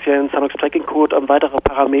durch einen speziellen Sanox Tracking Code weitere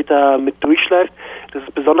Parameter mit durchschleift. Das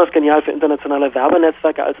ist besonders genial für internationale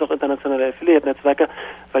Werbenetzwerke als auch internationale Affiliate-Netzwerke,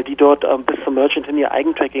 weil die dort bis zum Merchant hin ihr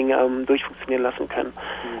Eigentracking durchfunktionieren lassen können.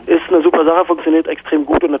 Ist eine super Sache, funktioniert extrem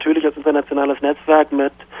gut, und natürlich als internationales Netzwerk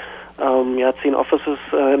mit 10 Offices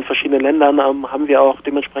in verschiedenen Ländern haben wir auch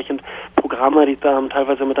dementsprechend Programme, die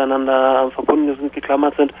teilweise miteinander verbunden sind,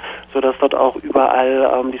 geklammert sind, sodass dort auch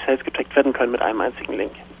überall die Sales getrackt werden können mit einem einzigen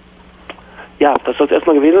Link. Ja, das soll es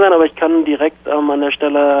erstmal gewesen sein, aber ich kann direkt an der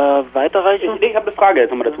Stelle weiterreichen. Ich habe eine Frage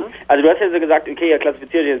jetzt nochmal dazu. Also du hast ja so gesagt, okay, ihr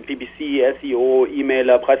klassifiziert jetzt BBC, SEO,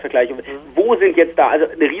 E-Mailer, Preisvergleiche. Wo sind jetzt da, also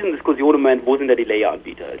eine Riesendiskussion im Moment, wo sind da die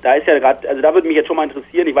Layer-Anbieter? Da ist ja gerade, also da würde mich jetzt schon mal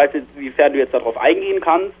interessieren, ich weiß jetzt, wiefern du jetzt darauf eingehen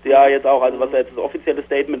kannst, ja, jetzt auch, also was da jetzt das offizielle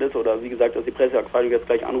Statement ist, oder wie gesagt, dass die Presseabteilung jetzt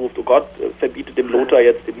gleich anruft, oh Gott, verbietet dem Lothar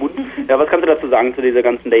jetzt den Mund. Ja, was kannst du dazu sagen zu dieser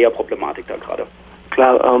ganzen Layer-Problematik da gerade?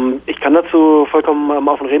 Klar, ich kann dazu vollkommen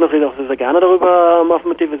offen reden, ich rede auch sehr, sehr gerne darüber offen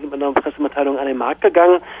mit dir. Wir sind mit einer Pressemitteilung an den Markt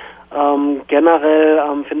gegangen. Generell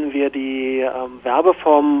finden wir die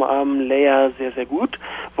Werbeform Layer sehr, sehr gut,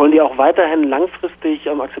 wollen die auch weiterhin langfristig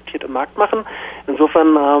akzeptiert im Markt machen.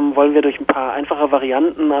 Insofern wollen wir durch ein paar einfache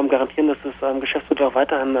Varianten garantieren, dass das Geschäftsmodell auch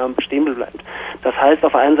weiterhin bestehen bleibt. Das heißt,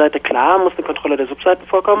 auf der einen Seite, klar, muss eine Kontrolle der Subseiten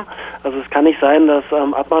vorkommen. Also es kann nicht sein, dass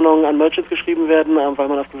Abmahnungen an Merchants geschrieben werden, weil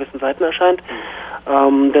man auf gewissen Seiten erscheint.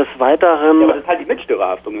 Des Weiteren... Ja, aber das ist halt die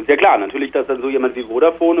Mitstörerhaftung. Ist ja klar, natürlich, dass dann so jemand wie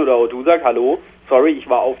Vodafone oder O2 sagt, hallo, sorry, ich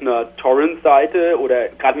war auf einer Torrent-Seite oder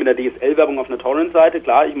gerade mit der DSL-Werbung auf einer Torrent-Seite.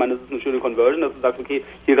 Klar, ich meine, das ist eine schöne Conversion, dass du sagst, okay,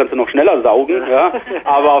 hier kannst du noch schneller saugen, ja.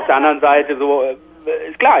 Aber auf der anderen Seite so,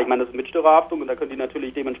 ist klar, ich meine, das ist Mitstörerhaftung und da können die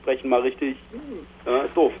natürlich dementsprechend mal richtig,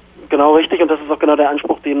 ist doof. Genau, richtig, und das ist auch genau der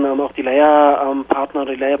Anspruch, den auch die Layer-Partner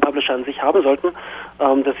oder die Layer-Publisher an sich haben sollten,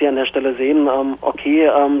 dass sie an der Stelle sehen,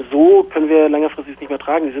 so können wir längerfristig nicht mehr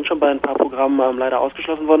tragen. Die sind schon bei ein paar Programmen leider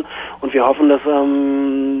ausgeschlossen worden, und wir hoffen, dass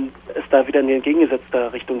es da wieder in die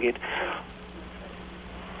entgegengesetzte Richtung geht.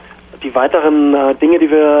 Die weiteren Dinge, die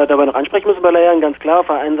wir dabei noch ansprechen müssen bei Layern, ganz klar, auf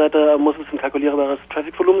der einen Seite muss es ein kalkulierbares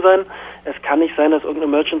Traffic-Volumen sein. Es kann nicht sein, dass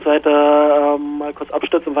irgendeine Merchant-Seite mal kurz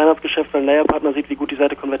abstürzt im Weihnachtsgeschäft, weil ein Layer-Partner sieht, wie gut die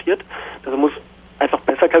Seite konvertiert. Das muss einfach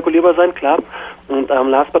besser kalkulierbar sein, klar. Und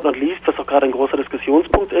last but not least, was auch gerade ein großer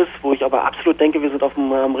Diskussionspunkt ist, wo ich aber absolut denke, wir sind auf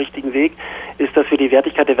dem richtigen Weg, ist, dass wir die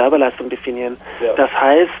Wertigkeit der Werbeleistung definieren. Ja. Das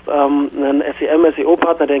heißt, ein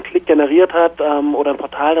SEM-SEO-Partner, der einen Klick generiert hat, oder ein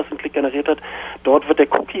Portal, das einen Klick generiert hat, dort wird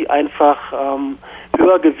der Cookie einfach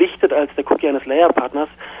höher gewichtet als der Cookie eines Layer-Partners.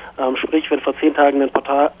 Sprich, wenn vor 10 Tagen ein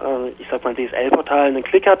Portal, ich sag mal DSL-Portal, einen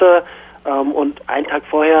Klick hatte und einen Tag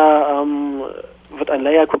vorher wird ein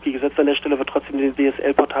Layer-Cookie gesetzt, an der Stelle wird trotzdem dem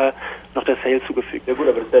DSL-Portal noch der Sale zugefügt. Ja gut,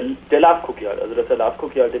 aber das ist der Last-Cookie halt, also dass der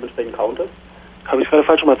Last-Cookie halt dementsprechend countet. Habe ich gerade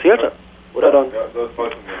falsch schon mal erzählt? Ja. Oder? Dann, ja, das ist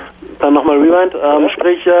falsch. Dann nochmal Rewind,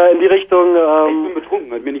 sprich in die Richtung... ich bin betrunken,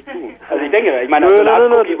 hört mir nicht zu. Also ich denke, ich meine, also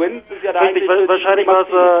Last-Cookie Wins ist ja da richtig, wahrscheinlich war es,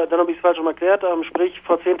 dann habe ich es falsch schon mal erklärt, sprich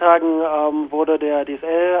vor 10 Tagen wurde der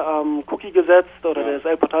DSL-Cookie gesetzt oder der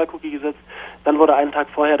DSL-Portal-Cookie gesetzt, dann wurde einen Tag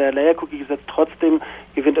vorher der Layer-Cookie gesetzt, trotzdem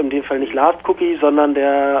gewinnt in dem Fall nicht Last-Cookie, sondern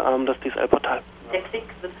das DSL-Portal. Der Klick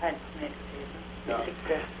wird halt schnell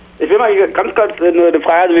gewesen. Ich will mal hier ganz kurz eine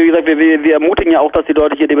Frage, also wie gesagt, wir ermutigen ja auch, dass die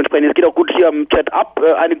Leute hier dementsprechend, es geht auch gut hier am Chat ab,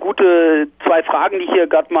 eine gute 2 Fragen, die ich hier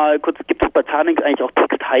gerade mal kurz, gibt es bei Zahnings eigentlich auch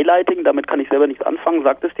Text-Highlighting, damit kann ich selber nichts anfangen,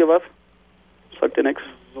 sagt es dir was? Sagt dir nichts?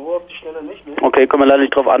 So auf die Stelle nicht, ne? Okay, können wir leider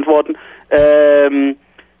nicht drauf antworten. Wie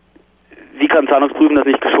kann Zahnings prüfen, dass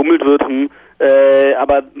nicht geschummelt wird?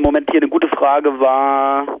 Aber im Moment hier eine gute Frage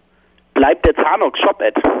war, bleibt der Zanox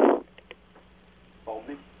Shop-Ad? Warum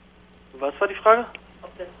nicht? Was war die Frage?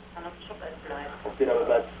 Ob der Zanox Shop-Ad bleibt. Ob der dabei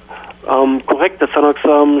bleibt. Korrekt, der Zanox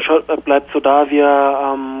Shop-Ad bleibt so da, wie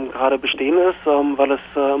er gerade bestehen ist, weil es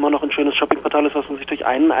immer noch ein schönes Shoppingportal ist, was man sich durch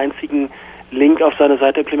einen einzigen Link auf seine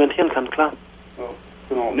Seite implementieren kann, klar. Ja,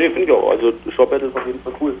 genau. Nee, finde ich auch. Also Shop-Ad ist auf jeden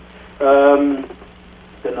Fall cool.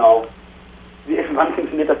 Genau. Wann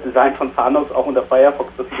funktioniert das Design von Zanox auch unter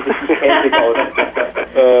Firefox? Das sieht richtig käsig aus.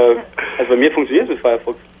 Also bei mir funktioniert es mit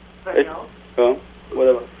Firefox. Echt? Ja,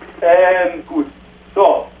 whatever. Gut.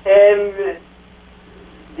 So,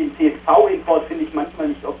 den CSV-Import finde ich manchmal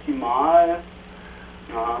nicht optimal.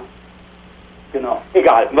 Ja. Genau.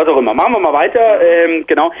 Egal, was auch immer. Machen wir mal weiter.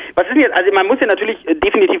 Genau. Was ist denn jetzt, also man muss ja natürlich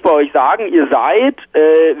definitiv bei euch sagen, ihr seid,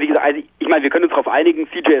 wie gesagt, also ich meine, wir können uns darauf einigen,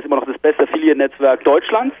 CJ ist immer noch das beste Affiliate-Netzwerk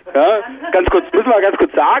Deutschlands. Ja, müssen wir ganz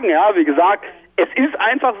kurz sagen, ja, wie gesagt, es ist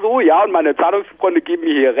einfach so, ja, und meine Zahlungsfreunde geben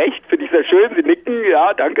mir hier recht, finde ich sehr schön, sie nicken,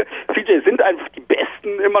 ja, danke. CJ sind einfach die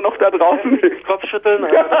Besten immer noch da draußen. Kopfschütteln,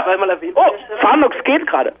 zweimal erwähnt. Oh, Zanox geht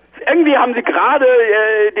gerade. Irgendwie haben sie gerade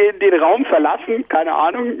den Raum verlassen, keine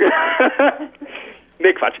Ahnung.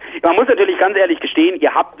 Nee, Quatsch. Man muss natürlich ganz ehrlich gestehen,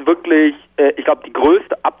 ihr habt wirklich, ich glaube, die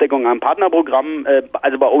größte Abdeckung am Partnerprogramm,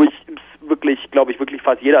 also bei euch ist wirklich, glaube ich, wirklich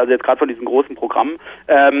fast jeder, also jetzt gerade von diesen großen Programmen.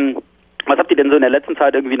 Was habt ihr denn so in der letzten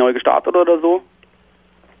Zeit irgendwie neu gestartet oder so?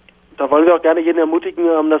 Da wollen wir auch gerne jeden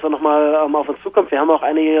ermutigen, dass er nochmal auf uns zukommt. Wir haben auch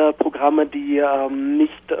einige Programme, die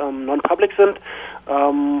nicht non-public sind,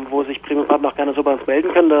 wo sich Premium-Partner auch gerne so bei uns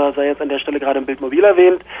melden können. Da sei jetzt an der Stelle gerade im Bild Mobil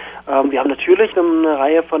erwähnt. Wir haben natürlich eine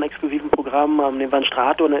Reihe von exklusiven Programmen, nehmen wir in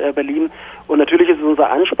Strato in Berlin. Und natürlich ist es unser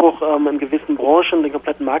Anspruch, in gewissen Branchen den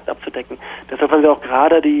kompletten Markt abzudecken. Deshalb haben wir auch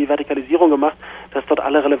gerade die Vertikalisierung gemacht, dass dort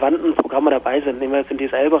alle relevanten Programme dabei sind. Nehmen wir jetzt den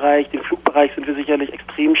DSL-Bereich, den Flugbereich sind wir sicherlich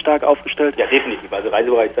extrem stark aufgestellt. Ja, definitiv. Also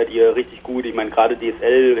Reisebereich seid ihr richtig gut. Ich meine, gerade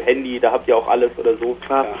DSL, Handy, da habt ihr auch alles oder so.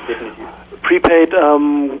 Klar. Ja, definitiv. Prepaid,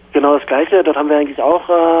 genau das Gleiche. Dort haben wir eigentlich auch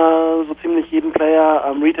so ziemlich jeden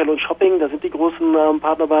Player. Retail und Shopping, da sind die großen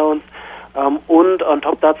Partner bei uns. Und on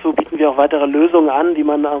top dazu bieten wir auch weitere Lösungen an, die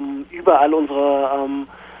man überall unsere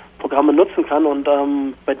Programme nutzen kann. Und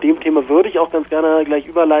bei dem Thema würde ich auch ganz gerne gleich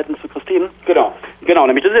überleiten zu Christine. Genau,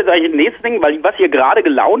 nämlich das ist jetzt eigentlich das nächste Ding, weil was ihr gerade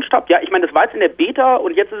gelauncht habt, ja, ich meine, das war jetzt in der Beta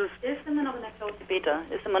und jetzt ist es... Ist immer noch in der Closed Beta.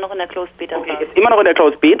 Ist immer noch in der Closed Beta. Okay, ist immer noch in der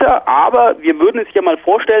Closed Beta, aber wir würden es hier mal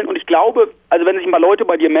vorstellen und ich glaube, also wenn sich mal Leute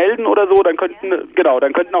bei dir melden oder so, dann könnten,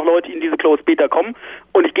 dann könnten auch Leute in diese Closed Beta kommen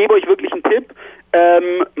und ich gebe euch wirklich einen Tipp,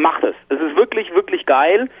 macht es. Es ist wirklich, wirklich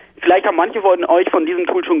geil. Vielleicht haben manche von euch von diesem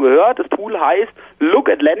Tool schon gehört. Das Tool heißt Look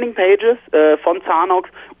at Landing Pages von Zanox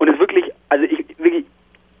und ist wirklich, also es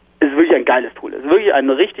ist wirklich ein geiles Tool. Es ist wirklich ein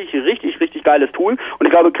richtig, richtig, richtig geiles Tool. Und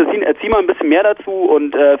ich glaube, Christine, erzähl mal ein bisschen mehr dazu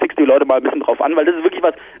und fix die Leute mal ein bisschen drauf an, weil das ist wirklich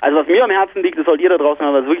was, also was mir am Herzen liegt, das sollt ihr da draußen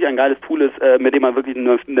haben, weil es wirklich ein geiles Tool ist, mit dem man wirklich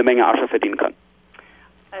eine Menge Asche verdienen kann.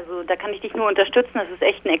 Also da kann ich dich nur unterstützen. Das ist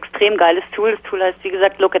echt ein extrem geiles Tool. Das Tool heißt, wie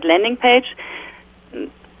gesagt, Look at Landing Page.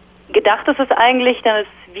 Gedacht ist es eigentlich, dass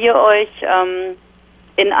wir euch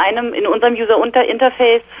in unserem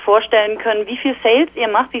User-Interface vorstellen können, wie viel Sales ihr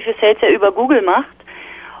macht, wie viel Sales ihr über Google macht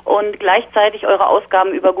und gleichzeitig eure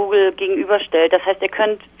Ausgaben über Google gegenüberstellt. Das heißt,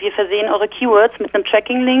 wir versehen eure Keywords mit einem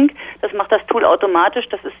Tracking-Link. Das macht das Tool automatisch.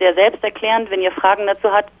 Das ist sehr selbsterklärend. Wenn ihr Fragen dazu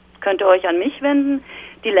habt, könnt ihr euch an mich wenden.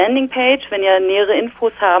 Die Landingpage, wenn ihr nähere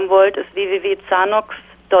Infos haben wollt, ist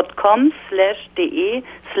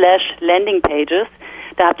www.zanox.com/de/landingpages.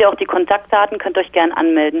 Da habt ihr auch die Kontaktdaten, könnt euch gern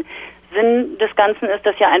anmelden. Sinn des Ganzen ist,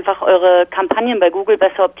 dass ihr einfach eure Kampagnen bei Google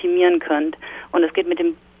besser optimieren könnt. Und es geht mit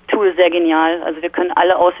dem Tool sehr genial. Also wir können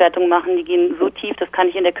alle Auswertungen machen, die gehen so tief, das kann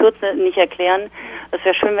ich in der Kürze nicht erklären. Das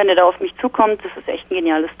wäre schön, wenn ihr da auf mich zukommt. Das ist echt ein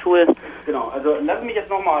geniales Tool. Genau, also lass mich jetzt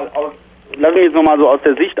nochmal so aus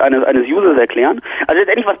der Sicht eines Users erklären. Also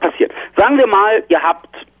letztendlich was passiert. Sagen wir mal, ihr habt,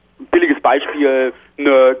 billiges Beispiel,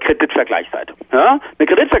 eine Kreditvergleichsseite. Ja? Eine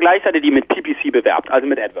Kreditvergleichsseite, die mit PPC bewerbt, also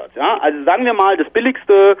mit AdWords. Ja? Also sagen wir mal, das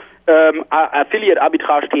billigste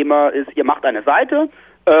Affiliate-Arbitrage-Thema ist, ihr macht eine Seite,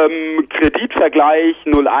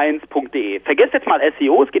 Kreditvergleich01.de. Vergesst jetzt mal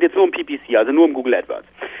SEO, es geht jetzt nur um PPC, also nur um Google AdWords.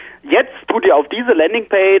 Jetzt tut ihr auf diese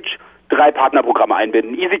Landingpage 3 Partnerprogramme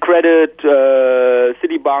einbinden. Easy Credit,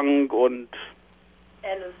 Citibank und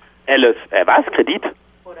Alice. Was? Kredit?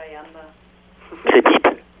 Oder Jamba. Kredit.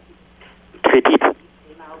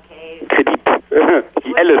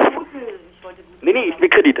 Alice. Nee, ich will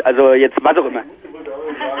Kredit, also jetzt was auch immer.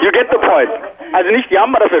 You get the point. Also nicht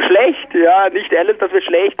Jamba, das wäre schlecht, ja, nicht Alice, das wäre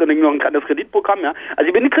schlecht, sondern noch das Kreditprogramm, ja. Also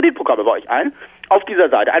ihr bindet Kreditprogramme bei euch ein, auf dieser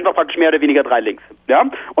Seite, einfach praktisch mehr oder weniger 3 Links, ja.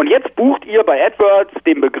 Und jetzt bucht ihr bei AdWords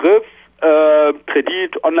den Begriff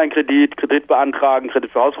Kredit, Online-Kredit, Kredit beantragen,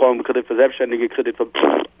 Kredit für Hausräume, Kredit für Selbstständige, Kredit für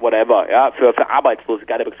whatever, ja, für Arbeitslose,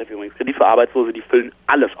 geiler Begriff übrigens, Kredit für Arbeitslose, die füllen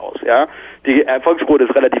alles aus, ja. Die Erfolgsquote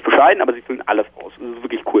ist relativ bescheiden, aber sie füllen alles aus. Das ist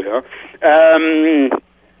wirklich cool, ja.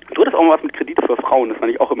 Du hattest auch mal was mit Kredite für Frauen, das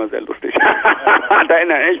fand ich auch immer sehr lustig. Da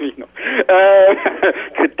erinnere ich mich noch.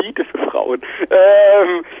 Kredite für Frauen.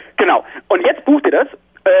 Genau. Und jetzt bucht ihr das.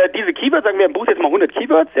 Diese Keywords, sagen wir, bucht jetzt mal 100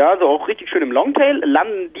 Keywords, ja, so auch richtig schön im Longtail,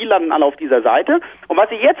 landen alle auf dieser Seite. Und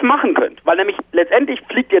was ihr jetzt machen könnt, weil nämlich letztendlich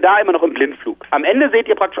fliegt ihr da immer noch im Blindflug. Am Ende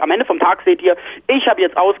vom Tag seht ihr, ich habe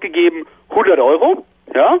jetzt ausgegeben 100 Euro,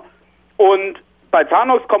 ja, und bei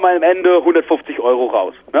Zanox kommen am Ende 150 Euro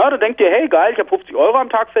raus. Ja, da denkt ihr, hey geil, ich habe 50 Euro am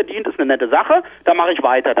Tag verdient, ist eine nette Sache, da mache ich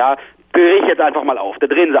weiter, da drehe ich jetzt einfach mal auf. Da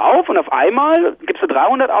drehen sie auf und auf einmal gibst du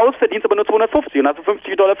 300 aus, verdienst aber nur 250 und hast du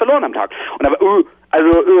 $50 verloren am Tag. Und aber,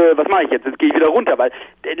 was mache ich jetzt? Jetzt gehe ich wieder runter, weil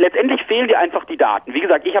letztendlich fehlen dir einfach die Daten. Wie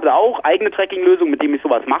gesagt, ich habe da auch eigene Tracking-Lösungen, mit denen ich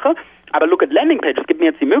sowas mache, aber Look at Landing Pages gibt mir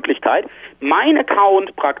jetzt die Möglichkeit, mein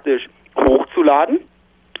Account praktisch hochzuladen,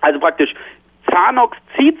 also praktisch Zanox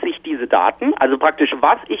zieht sich diese Daten, also praktisch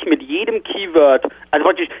was ich mit jedem Keyword, also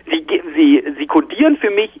praktisch sie codieren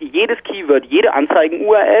für mich jedes Keyword, jede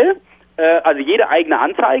Anzeigen-URL, also jede eigene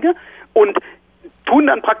Anzeige und tun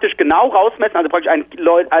dann praktisch genau rausmessen, also praktisch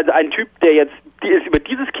ein Typ, die ist über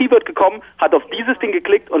dieses Keyword gekommen, hat auf dieses Ding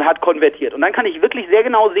geklickt und hat konvertiert. Und dann kann ich wirklich sehr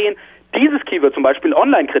genau sehen, dieses Keyword, zum Beispiel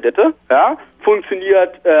Online-Kredite, ja,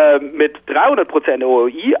 funktioniert mit 300%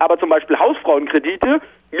 ROI, aber zum Beispiel Hausfrauenkredite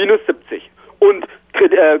minus 70. Und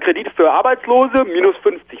Kredite für Arbeitslose minus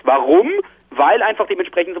 50. Warum? Weil einfach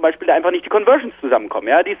dementsprechend zum Beispiel da einfach nicht die Conversions zusammenkommen,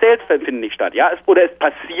 ja, die Sales finden nicht statt, ja, oder es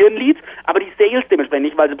passieren Leads, aber die Sales dementsprechend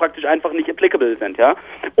nicht, weil sie praktisch einfach nicht applicable sind, ja,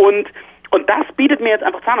 und das bietet mir jetzt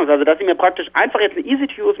einfach Zanox, also dass sie mir praktisch einfach jetzt eine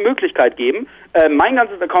easy-to-use-Möglichkeit geben, mein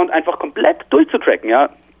ganzes Account einfach komplett durchzutracken, ja.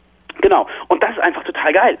 Genau. Und das ist einfach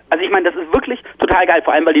total geil. Also ich meine, das ist wirklich total geil,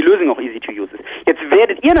 vor allem, weil die Lösung auch easy to use ist. Jetzt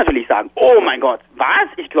werdet ihr natürlich sagen, oh mein Gott, was?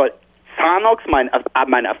 Ich soll Zanox mein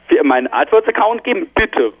AdWords-Account geben?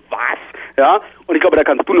 Bitte, was? Ja? Und ich glaube, da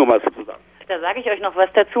kannst du noch was dazu sagen. Da sage ich euch noch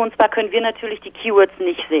was dazu, und zwar können wir natürlich die Keywords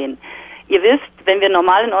nicht sehen. Ihr wisst, wenn wir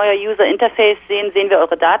normal in euer User-Interface sehen wir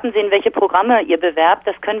eure Daten, sehen, welche Programme ihr bewerbt.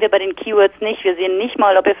 Das können wir bei den Keywords nicht. Wir sehen nicht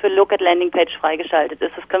mal, ob ihr für Look at Landing Page freigeschaltet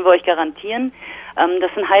ist. Das können wir euch garantieren.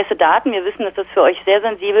 Das sind heiße Daten. Wir wissen, dass das für euch sehr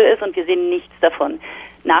sensibel ist und wir sehen nichts davon.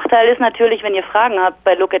 Nachteil ist natürlich, wenn ihr Fragen habt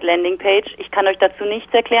bei Look at Landing Page, ich kann euch dazu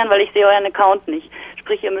nichts erklären, weil ich sehe euren Account nicht.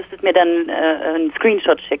 Sprich, ihr müsstet mir dann einen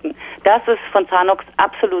Screenshot schicken. Das ist von Zanox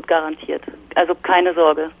absolut garantiert. Also keine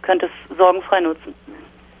Sorge, könnt es sorgenfrei nutzen.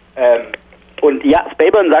 Und ja,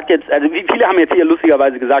 Spayburn sagt jetzt, also wie viele haben jetzt hier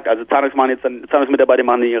lustigerweise gesagt, also Zanox-Mitarbeiter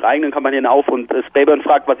machen ihre eigenen Kampagnen auf und Spayburn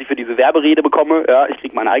fragt, was ich für diese Werberede bekomme. Ja, ich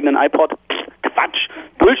kriege meinen eigenen iPod. Quatsch,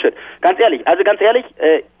 Bullshit. Ganz ehrlich,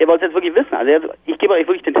 ihr wollt es jetzt wirklich wissen. Also ich gebe euch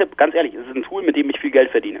wirklich den Tipp, ganz ehrlich, es ist ein Tool, mit dem ich viel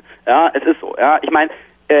Geld verdiene. Ja, es ist so. Ja, ich meine,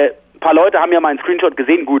 ein paar Leute haben ja meinen Screenshot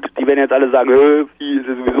gesehen, gut, die werden jetzt alle sagen, wie ist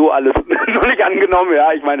sowieso alles noch nicht angenommen,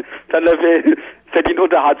 ja, ich meine, Thunderfell verdient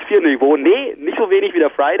unter Hartz-IV-Niveau. Nee, nicht so wenig wie der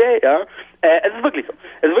Friday, ja. Es ist wirklich so.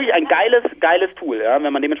 Es ist wirklich ein geiles Tool, ja.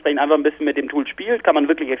 Wenn man dementsprechend einfach ein bisschen mit dem Tool spielt, kann man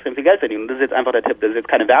wirklich extrem viel Geld verdienen. Und das ist jetzt einfach der Tipp. Das ist jetzt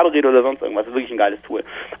keine Werberede oder sonst irgendwas. Das ist wirklich ein geiles Tool.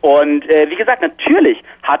 Und wie gesagt, natürlich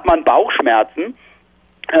hat man Bauchschmerzen,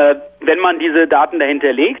 wenn man diese Daten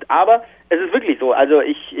dahinter legt, aber es ist wirklich so. Also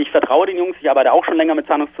ich vertraue den Jungs, ich arbeite auch schon länger mit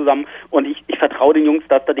Zanox zusammen und ich vertraue den Jungs,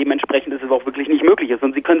 dass da dementsprechend es auch wirklich nicht möglich ist.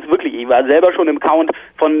 Und sie können es wirklich. Ich war selber schon im Account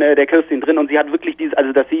von der Kirstin drin und sie hat wirklich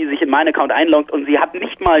dass sie sich in meinen Account einloggt und sie hat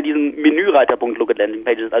nicht mal diesen Menüreiterpunkt Look at Landing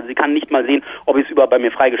Pages. Also sie kann nicht mal sehen, ob es überhaupt bei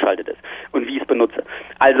mir freigeschaltet ist und wie ich es benutze.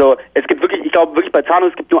 Also es gibt wirklich, ich glaube wirklich bei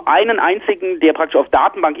Zanox, es gibt nur einen einzigen, der praktisch auf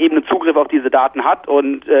Datenbankebene Zugriff auf diese Daten hat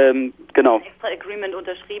und genau. Extra Agreement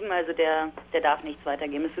unterschrieben, also der darf nichts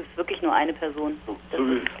weitergeben. Es ist wirklich nur eine Person.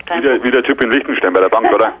 Wie der Typ in Liechtenstein bei der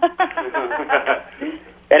Bank, oder?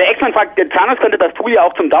 Ja, der Ex-Mann fragt, Zanox könnte das Tool ja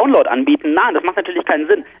auch zum Download anbieten. Nein, das macht natürlich keinen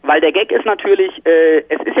Sinn, weil der Gag ist natürlich,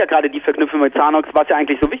 es ist ja gerade die Verknüpfung mit Zanox, was ja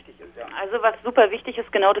eigentlich so wichtig ist. Ja. Also was super wichtig ist,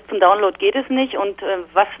 genau das zum Download geht es nicht und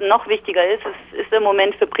was noch wichtiger ist im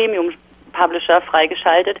Moment für Premium-Publisher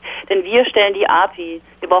freigeschaltet, denn wir stellen die API.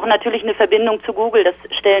 Wir brauchen natürlich eine Verbindung zu Google, das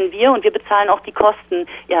stellen wir und wir bezahlen auch die Kosten.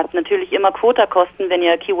 Ihr habt natürlich immer Quota-Kosten, wenn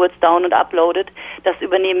ihr Keywords down- und uploadet, das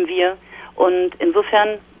übernehmen wir und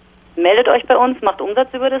insofern meldet euch bei uns, macht Umsatz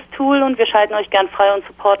über das Tool und wir schalten euch gern frei und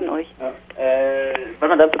supporten euch. Ja,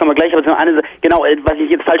 warte mal, dazu kommen wir gleich, aber genau, was ich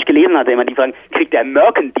jetzt falsch gelesen hatte, immer die fragen, kriegt der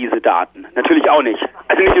Merchant diese Daten? Natürlich auch nicht.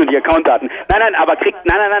 Also nicht nur die Account-Daten. Nein, aber kriegt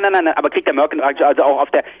der Merchant, also auch auf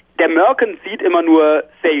der Merchant sieht immer nur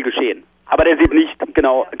Sale geschehen. Aber der sieht nicht,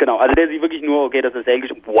 genau, also der sieht wirklich nur, okay, das ist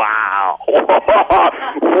Englisch, wow,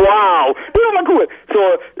 wow, das ist mal cool. So,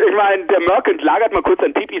 ich meine, der Merkant lagert mal kurz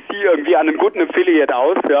ein PPC irgendwie an einen guten Affiliate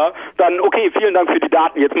aus, ja, dann, okay, vielen Dank für die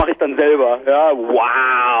Daten, jetzt mache ich dann selber, ja,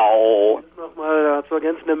 wow. Nochmal zu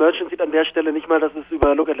ergänzen, der Merchant sieht an der Stelle nicht mal, dass es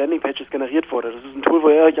über Look at Landing Pages generiert wurde. Das ist ein Tool, wo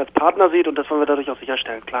er euch als Partner sieht und das wollen wir dadurch auch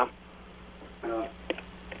sicherstellen, klar. Ja.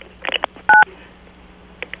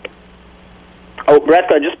 Oh,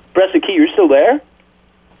 Brad, I just pressed the key. You're still there?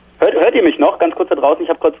 Hört ihr mich noch? Ganz kurz da draußen. Ich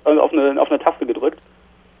habe kurz auf eine Taste gedrückt.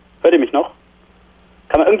 Hört ihr mich noch?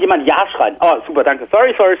 Kann mal irgendjemand Ja schreien? Oh, super, danke.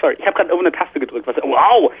 Sorry. Ich habe gerade irgendwo eine Taste gedrückt.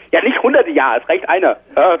 Wow! Ja, nicht hunderte Ja, es reicht einer.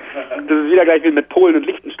 Ja, das ist wieder gleich wie mit Polen und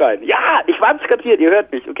Liechtenstein. Ja, ich hab's kapiert, ihr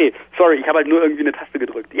hört mich. Okay, sorry, ich habe halt nur irgendwie eine Taste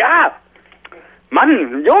gedrückt. Ja!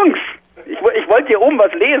 Mann, Jungs! Ich wollte hier oben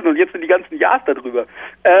was lesen und jetzt sind die ganzen Ja's da drüber.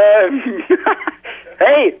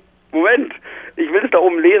 Hey! Moment, ich will es da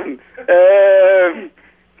oben lesen.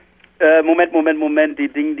 Moment,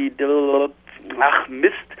 ach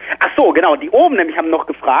Mist. Ach so, genau, die oben nämlich haben noch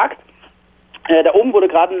gefragt, da oben wurde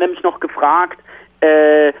gerade nämlich noch gefragt,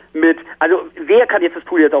 also wer kann jetzt das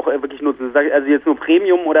Tool jetzt auch wirklich nutzen? Also jetzt nur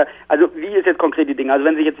Premium oder, also wie ist jetzt konkret die Dinge? Also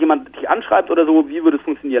wenn sich jetzt jemand dich anschreibt oder so, wie würde es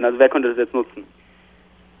funktionieren? Also wer könnte das jetzt nutzen?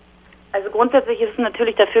 Also grundsätzlich ist es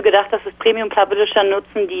natürlich dafür gedacht, dass es Premium-Publisher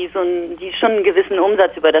nutzen, die schon einen gewissen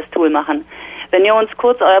Umsatz über das Tool machen. Wenn ihr uns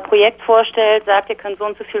kurz euer Projekt vorstellt, sagt, ihr könnt so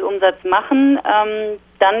und so viel Umsatz machen,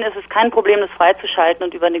 dann ist es kein Problem, das freizuschalten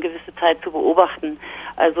und über eine gewisse Zeit zu beobachten.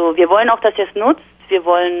 Also wir wollen auch, dass ihr es nutzt. Wir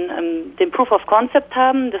wollen den Proof of Concept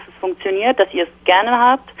haben, dass es funktioniert, dass ihr es gerne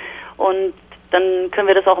habt und dann können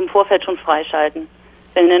wir das auch im Vorfeld schon freischalten,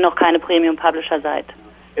 wenn ihr noch keine Premium-Publisher seid.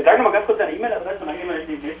 Jetzt sag mal ganz kurz deine E-Mail-Adresse und dann gehen wir in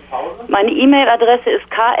die nächste Pause. Meine E-Mail-Adresse ist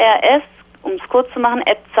krs, um es kurz zu machen,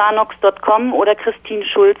 @zanox.com oder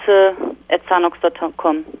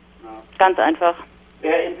christinschulze@zanox.com. Ja. Ganz einfach.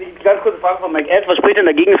 Ja, ganz kurze Frage von Mike S. Was spricht denn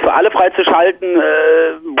dagegen, es für alle freizuschalten?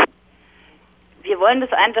 Wir wollen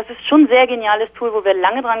das ist schon ein sehr geniales Tool, wo wir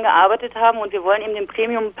lange dran gearbeitet haben und wir wollen eben den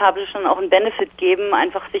Premium-Publishern auch einen Benefit geben,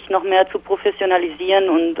 einfach sich noch mehr zu professionalisieren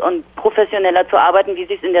und professioneller zu arbeiten, wie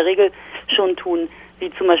sie es in der Regel schon tun, wie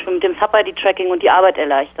zum Beispiel mit dem Sub-ID-Tracking und die Arbeit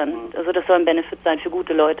erleichtern. Also das soll ein Benefit sein für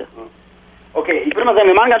gute Leute. Okay, ich würde mal sagen,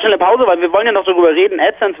 wir machen ganz schnell eine Pause, weil wir wollen ja noch darüber reden,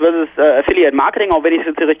 AdSense versus Affiliate Marketing, auch wenn ich es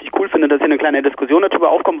jetzt hier richtig cool finde, dass hier eine kleine Diskussion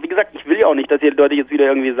darüber aufkommt. Wie gesagt, ich will ja auch nicht, dass hier Leute jetzt wieder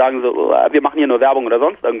irgendwie sagen, so, wir machen hier nur Werbung oder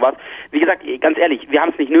sonst irgendwas. Wie gesagt, ganz ehrlich, wir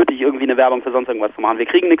haben es nicht nötig, irgendwie eine Werbung für sonst irgendwas zu machen. Wir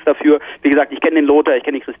kriegen nichts dafür. Wie gesagt, ich kenne den Lothar, ich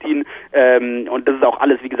kenne die Christine und das ist auch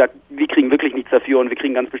alles, wie gesagt, wir kriegen wirklich nichts dafür und wir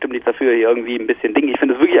kriegen ganz bestimmt nichts dafür, hier irgendwie ein bisschen Ding. Ich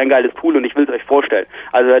finde es wirklich ein geiles Tool und ich will es euch vorstellen.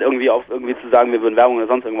 Also halt irgendwie zu sagen, wir würden Werbung oder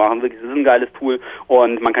sonst irgendwas machen. Wirklich, es ist ein geiles Tool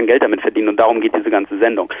und man kann Geld damit verdienen und darum geht diese ganze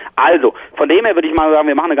Sendung. Also, von dem her würde ich mal sagen,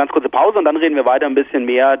 wir machen eine ganz kurze Pause und dann reden wir weiter ein bisschen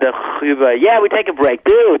mehr darüber. Yeah, we take a break.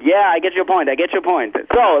 Dude, yeah, I get your point.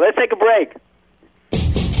 So, let's take a break.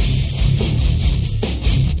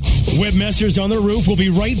 Webmasters on the Roof will be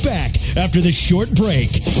right back after this short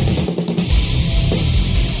break.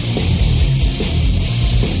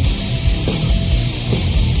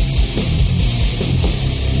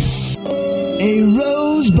 A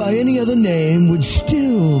rose by any other name would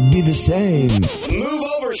still be the same. Move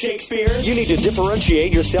over, Shakespeare. You need to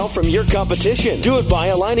differentiate yourself from your competition. Do it by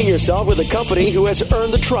aligning yourself with a company who has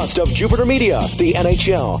earned the trust of Jupiter Media, the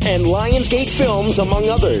NHL, and Lionsgate Films, among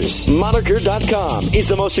others. Moniker.com is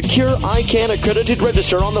the most secure ICANN accredited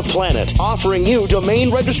register on the planet, offering you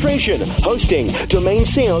domain registration, hosting, domain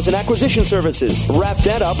sales, and acquisition services. Wrap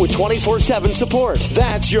that up with 24/7 support.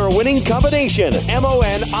 That's your winning combination.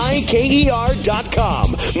 MONIKER.com.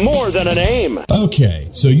 More than a name. Okay,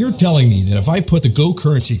 so you're telling me that if I put the Go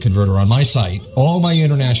Currency Converter on my site, all my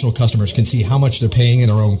international customers can see how much they're paying in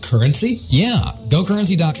their own currency? Yeah.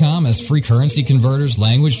 GoCurrency.com has free currency converters,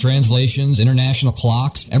 language translations, international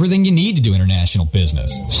clocks, everything you need to do international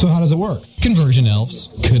business. So how does it work? Conversion elves.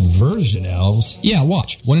 Conversion elves? Yeah,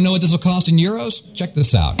 watch. Want to know what this will cost in euros? Check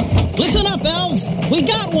this out. Listen up, elves. We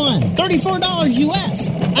got one. $34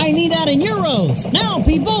 US. I need that in euros. Now,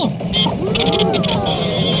 people.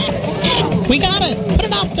 We got it. Put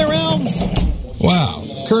it up there, elves. Wow.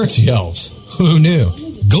 Currency elves. Who knew?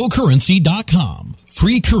 GoCurrency.com.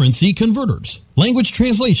 Free currency converters, language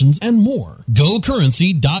translations, and more.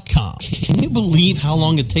 GoCurrency.com. Can you believe how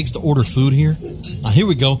long it takes to order food here? Here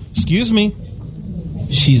we go. Excuse me.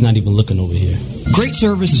 She's not even looking over here. Great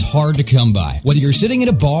service is hard to come by, whether you're sitting at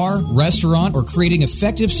a bar, restaurant, or creating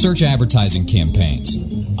effective search advertising campaigns.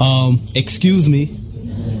 Excuse me.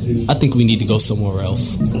 I think we need to go somewhere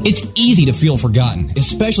else. It's easy to feel forgotten,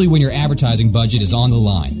 especially when your advertising budget is on the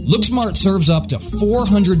line. LookSmart serves up to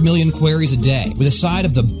 400 million queries a day with a side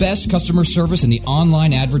of the best customer service in the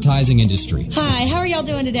online advertising industry. Hi, how are y'all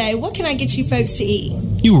doing today? What can I get you folks to eat?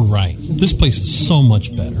 You were right. This place is so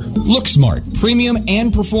much better. LookSmart, premium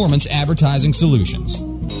and performance advertising solutions.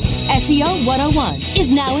 SEO 101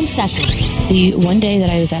 is now in session. The one day that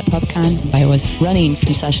I was at PubCon, I was running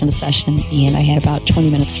from session to session, and I had about 20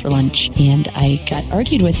 minutes for lunch, and I got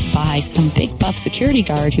argued with by some big buff security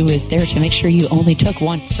guard who was there to make sure you only took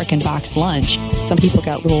one frickin' box lunch. Some people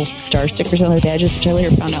got little star stickers on their badges, which I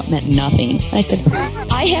later found out meant nothing. And I said,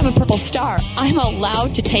 I have a purple star. I'm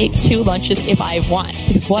allowed to take 2 lunches if I want.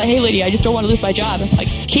 He goes, well, hey, lady, I just don't want to lose my job. I'm like,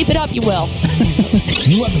 keep it up, you will.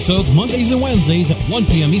 New episodes Mondays and Wednesdays at 1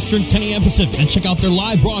 p.m. Eastern, 10 a.m. Pacific. And check out their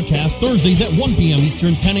live broadcast Thursdays at 1 p.m.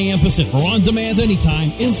 Eastern, 10 a.m. Pacific. Or on demand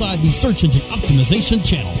anytime inside the Search Engine Optimization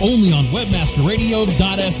channel. Only on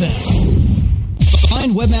WebmasterRadio.fm.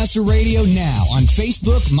 Find Webmaster Radio now on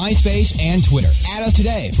Facebook, MySpace, and Twitter. Add us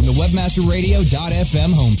today from the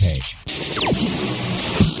WebmasterRadio.fm homepage.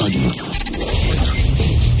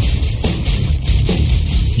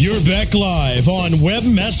 You're back live on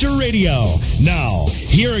Webmaster Radio. Now,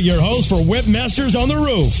 here are your hosts for Webmasters on the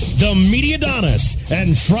Roof, the Mediadonis,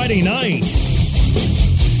 and Friday Night.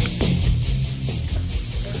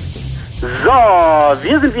 So,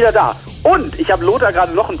 wir sind wieder da. Und ich habe Lothar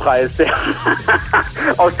gerade noch einen Preis.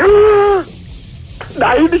 Aus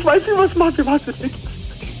Nein, ich weiß nicht, was macht. Wir machen das nicht.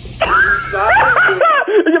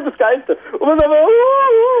 Ich hab das Geilste. Und was aber,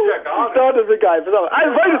 das ist geil. Pass auf.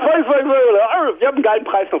 Also, folgendes. Wir haben einen geilen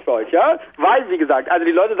Preis noch für euch, ja? Weil, wie gesagt, also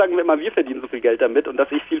die Leute sagen mir immer, wir verdienen so viel Geld damit und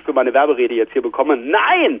dass ich viel für meine Werberede jetzt hier bekomme.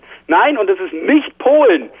 Nein, und es ist nicht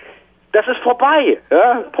Polen. Das ist vorbei.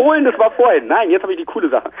 Ja? Polen, das war vorhin. Nein, jetzt habe ich die coole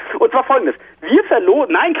Sache. Und zwar folgendes. Wir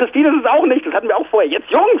verlosen... Nein, Christine, das ist auch nicht. Das hatten wir auch vorher.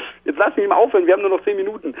 Jetzt, Jungs, jetzt lassen wir ihn mal aufhören. Wir haben nur noch 10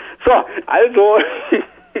 Minuten. So, also...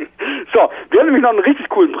 So, wir haben nämlich noch einen richtig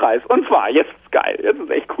coolen Preis. Und zwar, jetzt ist geil. Jetzt ist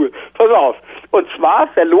echt cool. Pass auf. Und zwar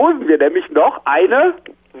verlosen wir nämlich noch eine...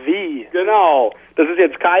 Wii. Genau. Das ist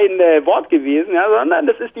jetzt kein Wort gewesen, ja, sondern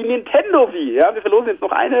das ist die Nintendo Wii. Ja, wir verlosen jetzt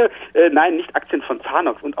noch eine, nein, nicht Aktien von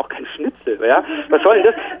Zanox und auch kein Schnitzel. Ja, was soll denn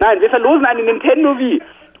das? Nein, wir verlosen eine Nintendo Wii.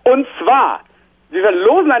 Und zwar, wir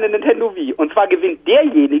verlosen eine Nintendo Wii. Und zwar gewinnt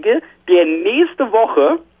derjenige, der nächste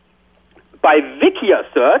Woche bei Wikia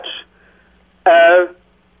Search,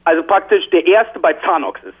 also praktisch der erste bei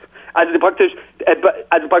Zanox ist. Also praktisch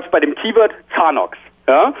bei dem Keyword Zanox.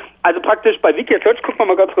 Ja, also praktisch bei Wikia Search, gucken wir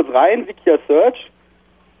mal ganz kurz rein, Wikia Search,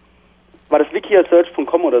 war das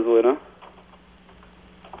wikiasearch.com oder so, ne?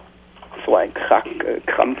 So ein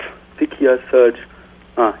Krampf, Wikia Search,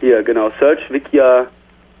 hier, genau, Search, Wikia,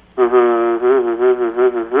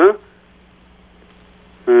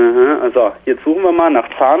 also, jetzt suchen wir mal nach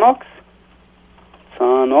Zanox,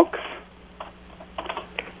 so,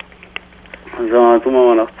 suchen wir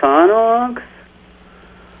mal nach Zanox.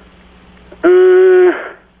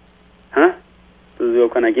 Das ist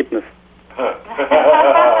überhaupt kein Ergebnis.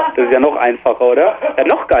 Das ist ja noch einfacher, oder? Ja,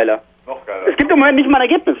 noch geiler. Es gibt im Moment nicht mal ein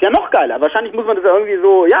Ergebnis. Ja, noch geiler. Wahrscheinlich muss man das ja irgendwie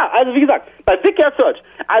so... Ja, also wie gesagt, bei Wikia Search.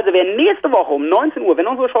 Also wer nächste Woche um 19 Uhr, wenn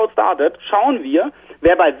unsere Show startet, schauen wir,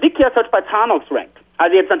 wer bei Wikia Search bei Zanox rankt.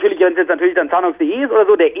 Also jetzt natürlich, wenn es jetzt natürlich dann Zanox.de ist oder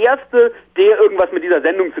so, der Erste, der irgendwas mit dieser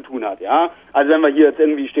Sendung zu tun hat, ja. Also wenn wir hier jetzt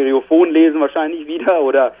irgendwie Stereophon lesen wahrscheinlich wieder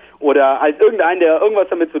oder als irgendein, der irgendwas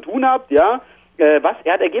damit zu tun hat, ja. Was?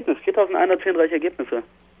 Er hat Ergebnis, 4.134 Ergebnisse.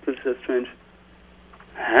 Das ist ja strange.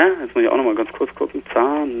 Hä? Jetzt muss ich auch nochmal ganz kurz gucken.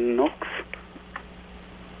 Zanox.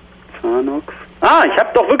 Ich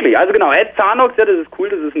hab doch wirklich, also genau, Zanox, ja, das ist cool,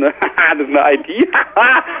 das ist eine IT.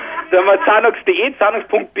 Sagen wir Zanox.de,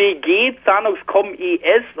 Zanox.bg,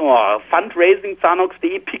 Zanox.com.es, Fundraising,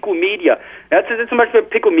 Zanox.de, Picomedia. Ja, jetzt ist zum Beispiel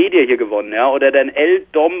Picomedia hier gewonnen, ja, oder dann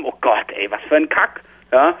L-Dom, oh Gott, ey, was für ein Kack,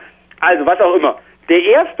 ja. Also, was auch immer. Der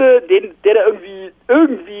Erste, der da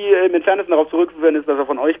irgendwie im Entferntesten darauf zurückzuführen ist, dass er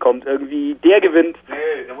von euch kommt, irgendwie, der gewinnt.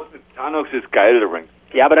 Nee, der muss mit Zanox ist geil, der Rank.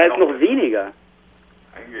 Ja, aber da ist noch weniger.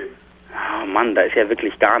 Eingeben. Oh Mann, da ist ja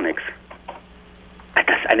wirklich gar nichts.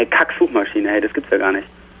 Das ist eine Kack-Suchmaschine, hey, das gibt's ja gar nicht.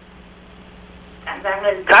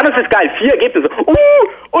 Zanox ist geil, 4 Ergebnisse.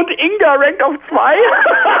 Und Inga rankt auf 2.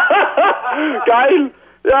 Geil.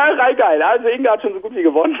 Ja, rein geil. Also Inga hat schon so gut wie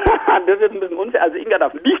gewonnen. Das ist ein bisschen unfair. Also Inga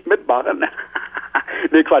darf nicht mitmachen.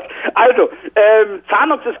 Nee, Quatsch. Also,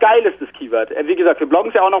 Zanox ist geil, ist das Keyword. Wie gesagt, wir bloggen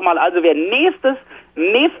es ja auch nochmal. Also wer nächsten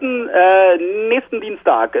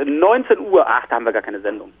Dienstag, 19 Uhr, da haben wir gar keine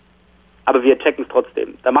Sendung. Aber wir checken es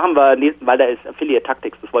trotzdem. Da machen wir weil da ist Affiliate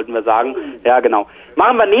Tactics, das wollten wir sagen. Ja, genau.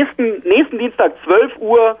 Machen wir nächsten Dienstag, 12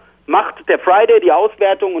 Uhr, macht der Friday die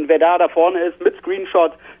Auswertung und wer da vorne ist mit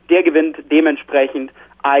Screenshot, der gewinnt dementsprechend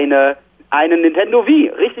eine Nintendo Wii.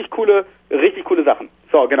 Richtig coole Sachen.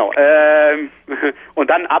 So, genau. Und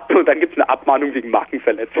dann gibt's eine Abmahnung wegen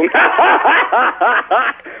Markenverletzung.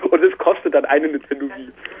 Und es kostet dann eine Nintendo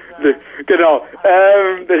Wii. Genau.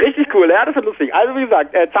 Richtig cool. Ja, das ist lustig. Also wie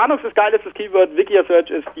gesagt, Zanox ist geil, ist das Keyword,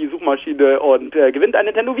 Wikisearch ist die Suchmaschine und gewinnt ein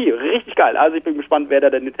Nintendo Wii. Richtig geil. Also ich bin gespannt, wer da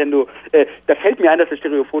der Nintendo... da fällt mir ein, dass der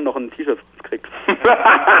Stereophon noch ein T-Shirt kriegt.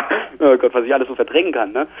 Oh Gott, was ich alles so verdrängen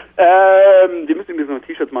kann, ne? Die müssen übrigens noch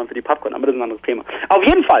T-Shirts machen für die Popcorn, aber das ist ein anderes Thema. Auf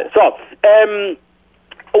jeden Fall. So,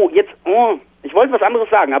 ich wollte was anderes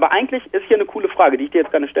sagen, aber eigentlich ist hier eine coole Frage, die ich dir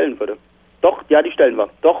jetzt gerne stellen würde. Doch, ja, die stellen wir.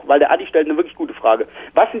 Doch, weil der Adi stellt eine wirklich gute Frage.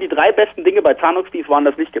 Was sind die 3 besten Dinge bei Zanox, die es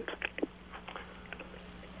woanders nicht gibt?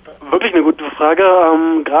 Wirklich eine gute Frage.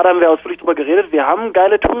 Gerade haben wir ausführlich darüber geredet. Wir haben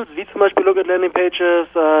geile Tools, wie zum Beispiel Look at Landing Pages,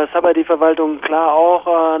 Sub-ID-Verwaltung, klar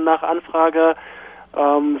auch nach Anfrage.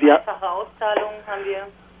 Dreifache Auszahlung haben wir.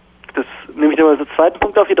 Das nehme ich dann als zweiten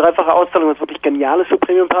Punkt auf, die dreifache Auszahlung, was wirklich genial ist für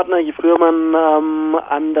Premium-Partner. Je früher man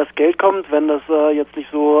an das Geld kommt, wenn das jetzt nicht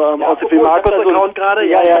so aussieht wie Markus Account gerade.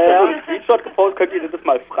 Ja. Ich habe so einen Screenshot gepostet, könnt ihr das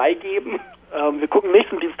mal freigeben? Wir gucken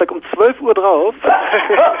nächsten Dienstag um 12 Uhr drauf.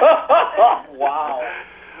 Wow.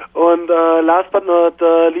 Und last but not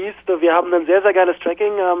least, wir haben ein sehr, sehr geiles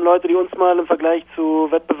Tracking. Leute, die uns mal im Vergleich zu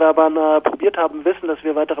Wettbewerbern probiert haben, wissen, dass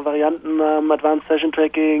wir weitere Varianten, Advanced Session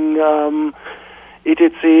Tracking,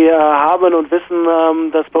 etc. haben und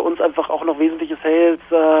wissen, dass bei uns einfach auch noch wesentliche Sales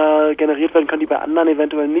generiert werden können, die bei anderen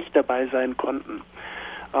eventuell nicht dabei sein konnten.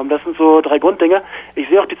 Das sind so 3 Grunddinge. Ich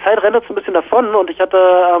sehe auch, die Zeit rennt jetzt ein bisschen davon und ich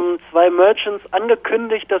hatte 2 Merchants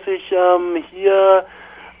angekündigt, dass ich hier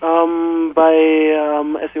bei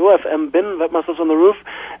SEO FM bin, Webmasters on the Roof.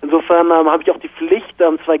 Insofern habe ich auch die Pflicht,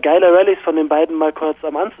 2 geile Rallyes von den beiden mal kurz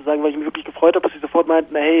anzusagen, weil ich mich wirklich gefreut habe, dass sie sofort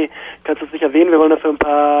meinten, hey, kannst du es nicht erwähnen, wir wollen dafür ein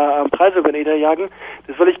paar Preise über den Ether jagen.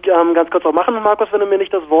 Das will ich ganz kurz auch machen, Markus, wenn du mir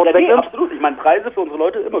nicht das Wort wegnimmst. Nee, absolut. Ich meine, Preise für unsere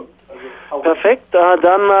Leute immer. Perfekt.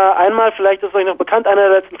 Dann einmal, vielleicht ist euch noch bekannt, einer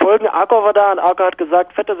der letzten Folgen, Arco war da und Arco hat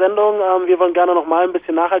gesagt, fette Sendung, wir wollen gerne noch mal ein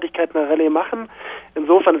bisschen Nachhaltigkeit in der Rallye machen.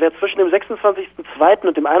 Insofern, wer zwischen dem 26.02.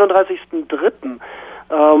 und dem 31.03.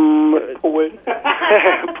 Polen.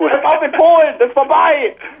 Das war mit Polen, das ist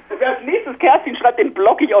vorbei. Wer als nächstes Kerstin schreibt, den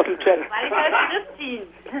block ich aus dem Chat. Weil ich als Christine.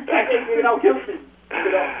 Genau, Kirstin.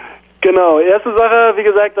 Genau, erste Sache, wie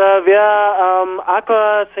gesagt, wer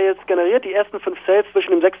Arco-Sales generiert, die ersten 5 Sales zwischen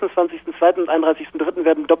dem 26.02. und 31.03.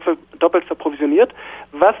 werden doppelt verprovisioniert.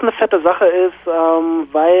 Was eine fette Sache ist,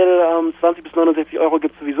 weil 20 bis 69 Euro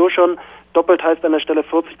gibt es sowieso schon. Doppelt heißt an der Stelle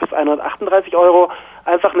 40 bis 138 Euro.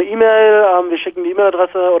 Einfach eine E-Mail, wir schicken die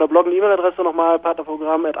E-Mail-Adresse oder bloggen die E-Mail-Adresse nochmal,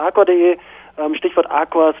 partnerprogramm@arcor.de, Stichwort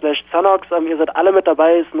Arcor/Zanox. Ihr seid alle mit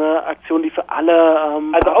dabei, ist eine Aktion, die für alle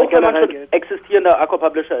also auch wenn man schon existierender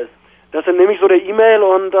Arcor-Publisher ist. Das entnehme ich so der E-Mail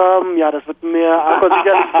und das wird mir Arcor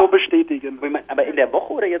sicherlich so bestätigen. Aber in der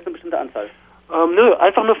Woche oder jetzt eine bestimmte Anzahl? Nö,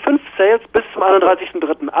 einfach nur 5 Sales bis zum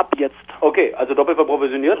 31.03. ab jetzt. Okay, also doppelt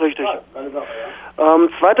verprovisioniert? Richtig.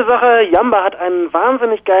 Zweite Sache, Yamba hat einen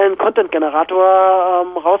wahnsinnig geilen Content-Generator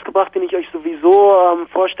rausgebracht, den ich euch sowieso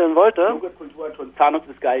vorstellen wollte. Zanox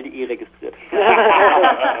ist geil.de registriert.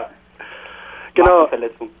 Genau.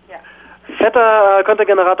 Verletzung. Ja. Fetter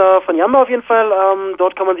Content-Generator von Yamba auf jeden Fall.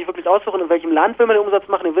 Dort kann man sich wirklich aussuchen, in welchem Land will man den Umsatz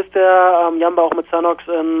machen. Ihr wisst ja, Yamba auch mit Zanox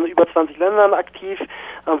in über 20 Ländern aktiv.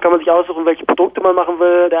 Kann man sich aussuchen, welche Produkte man machen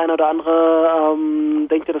will. Der eine oder andere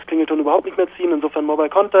denkt ja, das Klingelton überhaupt nicht mehr ziehen. Insofern Mobile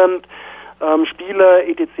Content, Spiele,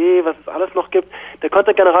 etc., was es alles noch gibt. Der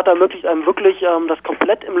Content-Generator ermöglicht einem wirklich, das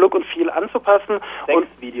komplett im Look und Feel anzupassen.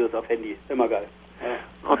 Videos auf Handy, immer geil.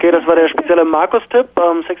 Ja. Okay, das war der spezielle Markus-Tipp.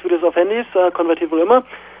 Sexvideos auf Handys, konvertiert wohl immer.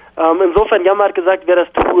 Insofern, Yamba hat gesagt, wer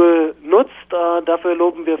das Tool nutzt, dafür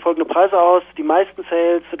loben wir folgende Preise aus. Die meisten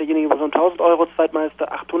Sales, derjenige bekommt 1.000 Euro,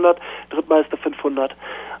 Zweitmeister 800, Drittmeister 500.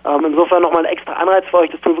 Insofern nochmal ein extra Anreiz für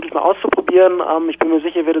euch, das Tool wirklich mal auszuprobieren. Ich bin mir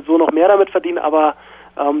sicher, ihr werdet so noch mehr damit verdienen, aber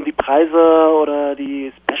die Preise oder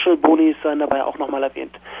die Special-Bonis seien dabei auch nochmal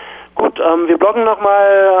erwähnt. Gut, wir bloggen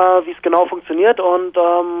nochmal, wie es genau funktioniert und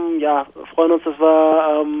freuen uns, dass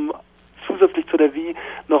wir zusätzlich zu der Wii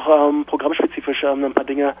noch programmspezifisch ein paar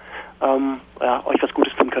Dinge euch was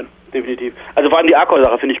Gutes tun können. Definitiv. Also vor allem die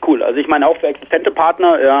Arcor-Sache finde ich cool. Also ich meine auch für existente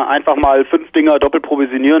Partner, ja, einfach mal 5 Dinger doppelt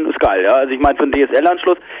provisionieren, ist geil, ja. Also ich meine für einen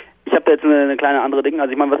DSL-Anschluss, ich habe da jetzt eine kleine andere Ding.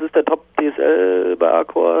 Also ich meine, was ist der Top-DSL bei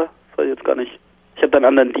Arcor? Das weiß ich jetzt gar nicht. Ich habe da einen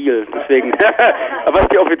anderen Deal, deswegen. Aber was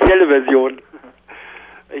ist die offizielle Version?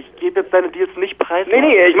 Ich gebe jetzt deine Deals nicht preis.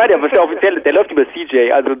 Nee, ich meine, der offizielle, der läuft über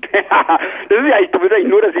CJ. Also das ist ja eigentlich, du willst eigentlich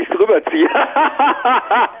nur, dass ich es drüber ziehe.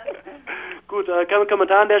 Gut, kein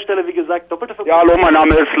Kommentar an der Stelle, wie gesagt, doppelte Verbindung. Ja, hallo, mein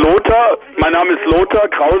Name ist Lothar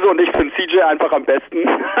Krause und ich finde CJ einfach am besten.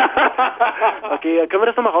 Okay, können wir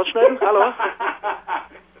das nochmal rausschneiden? Hallo?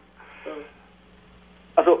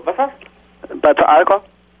 Also, was hast du? Bei Alcor?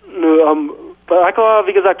 Nö, bei Alcor,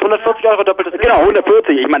 wie gesagt, 140 Euro doppeltes. Genau,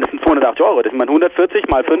 140. Ich meine, das sind 280 Euro. Das sind 140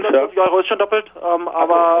 mal 5. 140 Euro ist schon doppelt,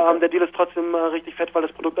 aber der Deal ist trotzdem richtig fett, weil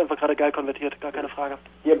das Produkt einfach gerade geil konvertiert. Gar keine Frage.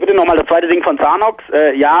 Ja, bitte nochmal das zweite Ding von Zanox.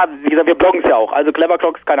 Ja, wie gesagt, wir bloggen es ja auch. Also Clever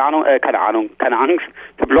Clocks, keine Angst.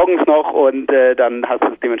 Wir bloggen es noch und dann hast du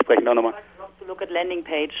es dementsprechend auch nochmal. Look at Landing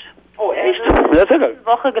Page. Oh, echt? Ja, sehr geil. Diese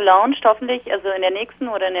Woche gelauncht, hoffentlich, also in der nächsten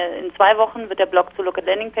oder in 2 Wochen wird der Blog zu Look at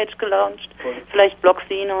Landing Page gelauncht. Cool. Vielleicht blogst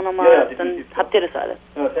du ihn auch nochmal, dann habt ihr das alles.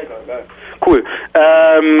 Ja, sehr geil. Cool.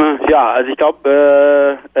 Ja, also ich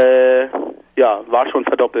glaube, war schon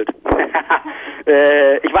verdoppelt.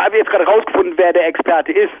 Ich habe jetzt gerade rausgefunden, wer der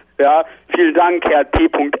Experte ist. Ja, vielen Dank, Herr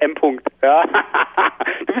T.M. Ja,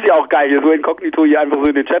 du bist ja auch geil, hier so inkognito hier einfach so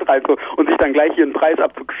in den Chat rein und sich dann gleich hier einen Preis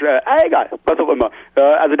egal, was auch immer.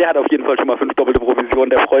 Also der hat auf jeden Fall schon mal 5 doppelte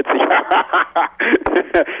Provision, der freut sich.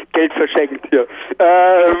 Geld verschenkt hier.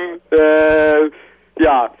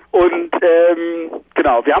 Ja, und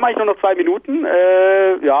genau, wir haben eigentlich nur noch 2 Minuten.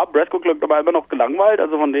 Brasco klingt aber immer noch gelangweilt,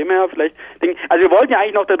 also von dem her vielleicht. Also wir wollten ja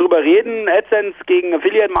eigentlich noch darüber reden, AdSense gegen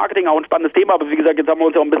Affiliate Marketing, auch ein spannendes Thema, aber wie gesagt, jetzt haben wir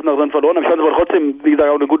uns ja auch ein bisschen darin verloren. Aber ich fand es aber trotzdem, wie gesagt,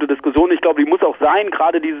 auch eine gute Diskussion. Ich glaube, die muss auch sein,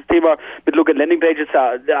 gerade dieses Thema mit Look at Landing Pages,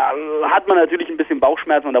 da hat man natürlich ein bisschen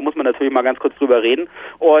Bauchschmerzen und da muss man natürlich mal ganz kurz drüber reden.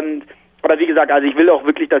 Aber wie gesagt, also ich will auch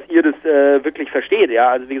wirklich, dass ihr das wirklich versteht, ja.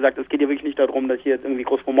 Also wie gesagt, es geht hier wirklich nicht darum, dass ich jetzt irgendwie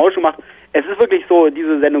groß Promotion mache. Es ist wirklich so,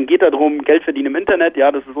 diese Sendung geht darum, Geld verdienen im Internet,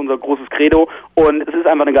 ja, das ist unser großes Credo und es ist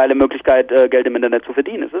einfach eine geile Möglichkeit, Geld im Internet zu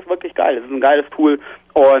verdienen. Es ist wirklich geil, es ist ein geiles Tool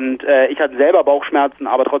und ich hatte selber Bauchschmerzen,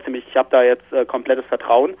 aber trotzdem, ich habe da jetzt komplettes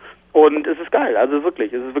Vertrauen und es ist geil, also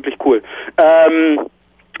wirklich, es ist wirklich cool.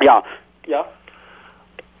 Ja.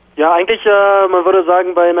 Ja, eigentlich, man würde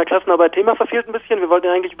sagen, bei einer Klassenarbeit Thema verfehlt ein bisschen. Wir wollten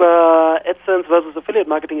ja eigentlich über AdSense versus Affiliate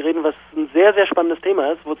Marketing reden, was ein sehr, sehr spannendes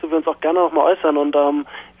Thema ist, wozu wir uns auch gerne nochmal äußern und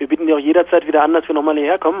wir bieten dir auch jederzeit wieder an, dass wir nochmal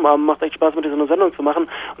hierher kommen. Macht echt Spaß, mit dir so eine Sendung zu machen.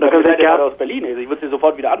 Und da können wir gerne aus Berlin, also ich würde sie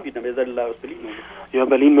sofort wieder anbieten, aber ihr seid aus Berlin. Ja,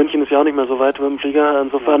 Berlin, München ist ja auch nicht mehr so weit mit dem Flieger.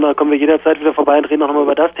 Insofern kommen wir jederzeit wieder vorbei und reden auch nochmal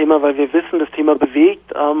über das Thema, weil wir wissen, das Thema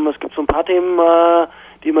bewegt. Es gibt so ein paar Themen,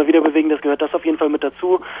 die immer wieder bewegen, das gehört das auf jeden Fall mit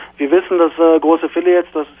dazu. Wir wissen, dass große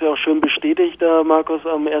Affiliates, das ist ja auch schön bestätigt, Markus,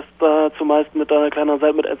 erst zumeist mit einer kleineren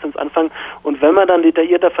Seite mit AdSense anfangen. Und wenn man dann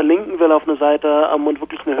detaillierter verlinken will auf eine Seite und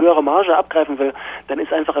wirklich eine höhere Marge abgreifen will, dann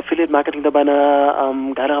ist einfach Affiliate Marketing dabei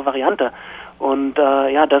eine geilere Variante. Und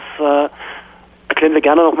das erklären wir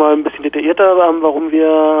gerne nochmal ein bisschen detaillierter, warum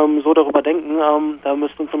wir so darüber denken. Da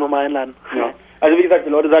müsst ihr uns nochmal einladen. Ja. Also wie gesagt, die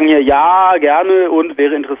Leute sagen hier, ja, gerne und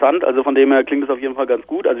wäre interessant, also von dem her klingt es auf jeden Fall ganz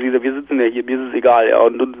gut. Also wie gesagt, wir sitzen ja hier, mir ist es egal, ja,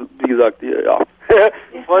 und wie gesagt, ja.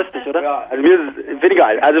 Du freust dich, oder? Ja, also mir ist es, finde ich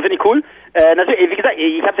geil, also finde ich cool. Natürlich, wie gesagt,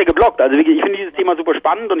 ich habe es ja geblockt, also wirklich, ich finde dieses Thema super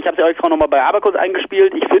spannend und ich habe es ja extra nochmal bei Abacus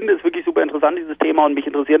eingespielt. Ich finde es wirklich super interessant, dieses Thema, und mich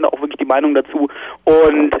interessieren da auch wirklich die Meinungen dazu.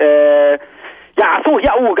 Und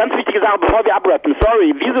ganz wichtige Sache, bevor wir abrappen.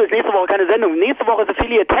 Sorry, wieso ist nächste Woche keine Sendung? Nächste Woche ist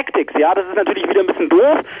Affiliate Tactics, ja, das ist natürlich wieder ein bisschen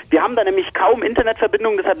doof. Wir haben da nämlich kaum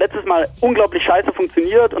Internetverbindung, das hat letztes Mal unglaublich scheiße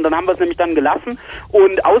funktioniert und dann haben wir es nämlich dann gelassen.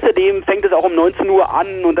 Und außerdem fängt es auch um 19 Uhr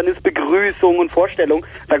an und dann ist Begrüßung und Vorstellung.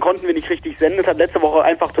 Dann konnten wir nicht richtig senden, das hat letzte Woche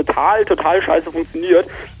einfach total scheiße funktioniert.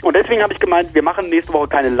 Und deswegen habe ich gemeint, wir machen nächste Woche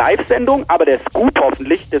keine Live-Sendung, aber der Scoop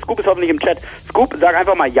ist hoffentlich im Chat. Scoop, sag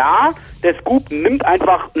einfach mal ja. Der Scoop nimmt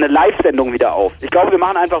einfach eine Live-Sendung wieder auf. Ich glaube, wir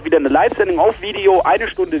machen einfach wieder eine Live-Sendung auf Video,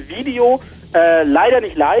 1 Stunde Video, leider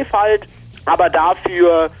nicht live halt, aber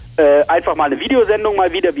dafür einfach mal eine Videosendung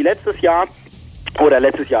mal wieder wie letztes Jahr. Oder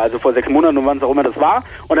letztes Jahr, also vor 6 Monaten und wann es auch immer das war.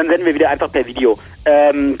 Und dann senden wir wieder einfach per Video.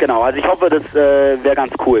 Genau, also ich hoffe, das wäre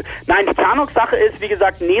ganz cool. Nein, die Zanox-Sache ist, wie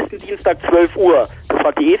gesagt, nächsten Dienstag 12 Uhr. Das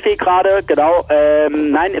fragt die Efe gerade, genau.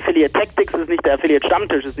 Nein, Affiliate Tactics ist nicht der Affiliate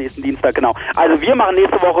Stammtisch, ist nächsten Dienstag, genau. Also wir machen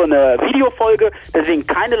nächste Woche eine Videofolge, deswegen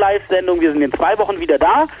keine Live-Sendung. Wir sind in 2 Wochen wieder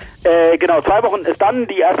da. Genau, 2 Wochen ist dann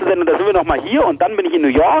die erste Sendung, da sind wir nochmal hier. Und dann bin ich in New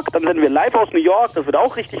York, dann senden wir live aus New York. Das wird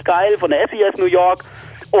auch richtig geil, von der SES New York.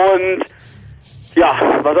 Und ja,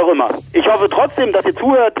 was auch immer. Ich hoffe trotzdem, dass ihr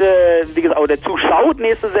zuhört, wie gesagt, oder zuschaut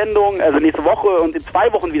nächste Sendung, also nächste Woche und in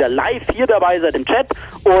 2 Wochen wieder live hier dabei seid im Chat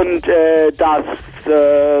und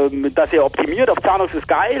dass ihr optimiert auf Zanox ist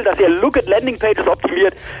geil, dass ihr Look at Landing Pages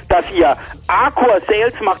optimiert, dass ihr Arcor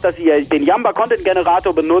Sales macht, dass ihr den Yamba Content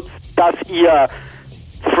Generator benutzt, dass ihr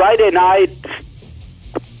Friday Night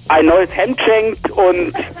ein neues Hemd schenkt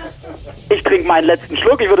und Ich trinke meinen letzten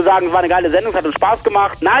Schluck. Ich würde sagen, es war eine geile Sendung, es hat uns Spaß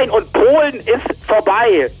gemacht. Nein, und Polen ist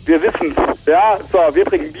vorbei. Wir wissen's. Ja, so, wir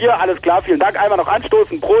trinken Bier, alles klar. Vielen Dank. Einmal noch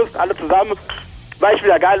anstoßen. Prost, alle zusammen. War ich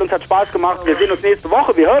wieder geil, uns hat Spaß gemacht. Wir sehen uns nächste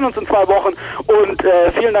Woche. Wir hören uns in 2 Wochen. Und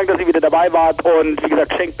vielen Dank, dass ihr wieder dabei wart. Und wie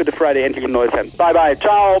gesagt, schenkt bitte Friday endlich ein neues Hemd. Bye, bye.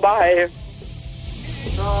 Ciao, bye.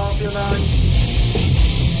 Ciao, vielen Dank.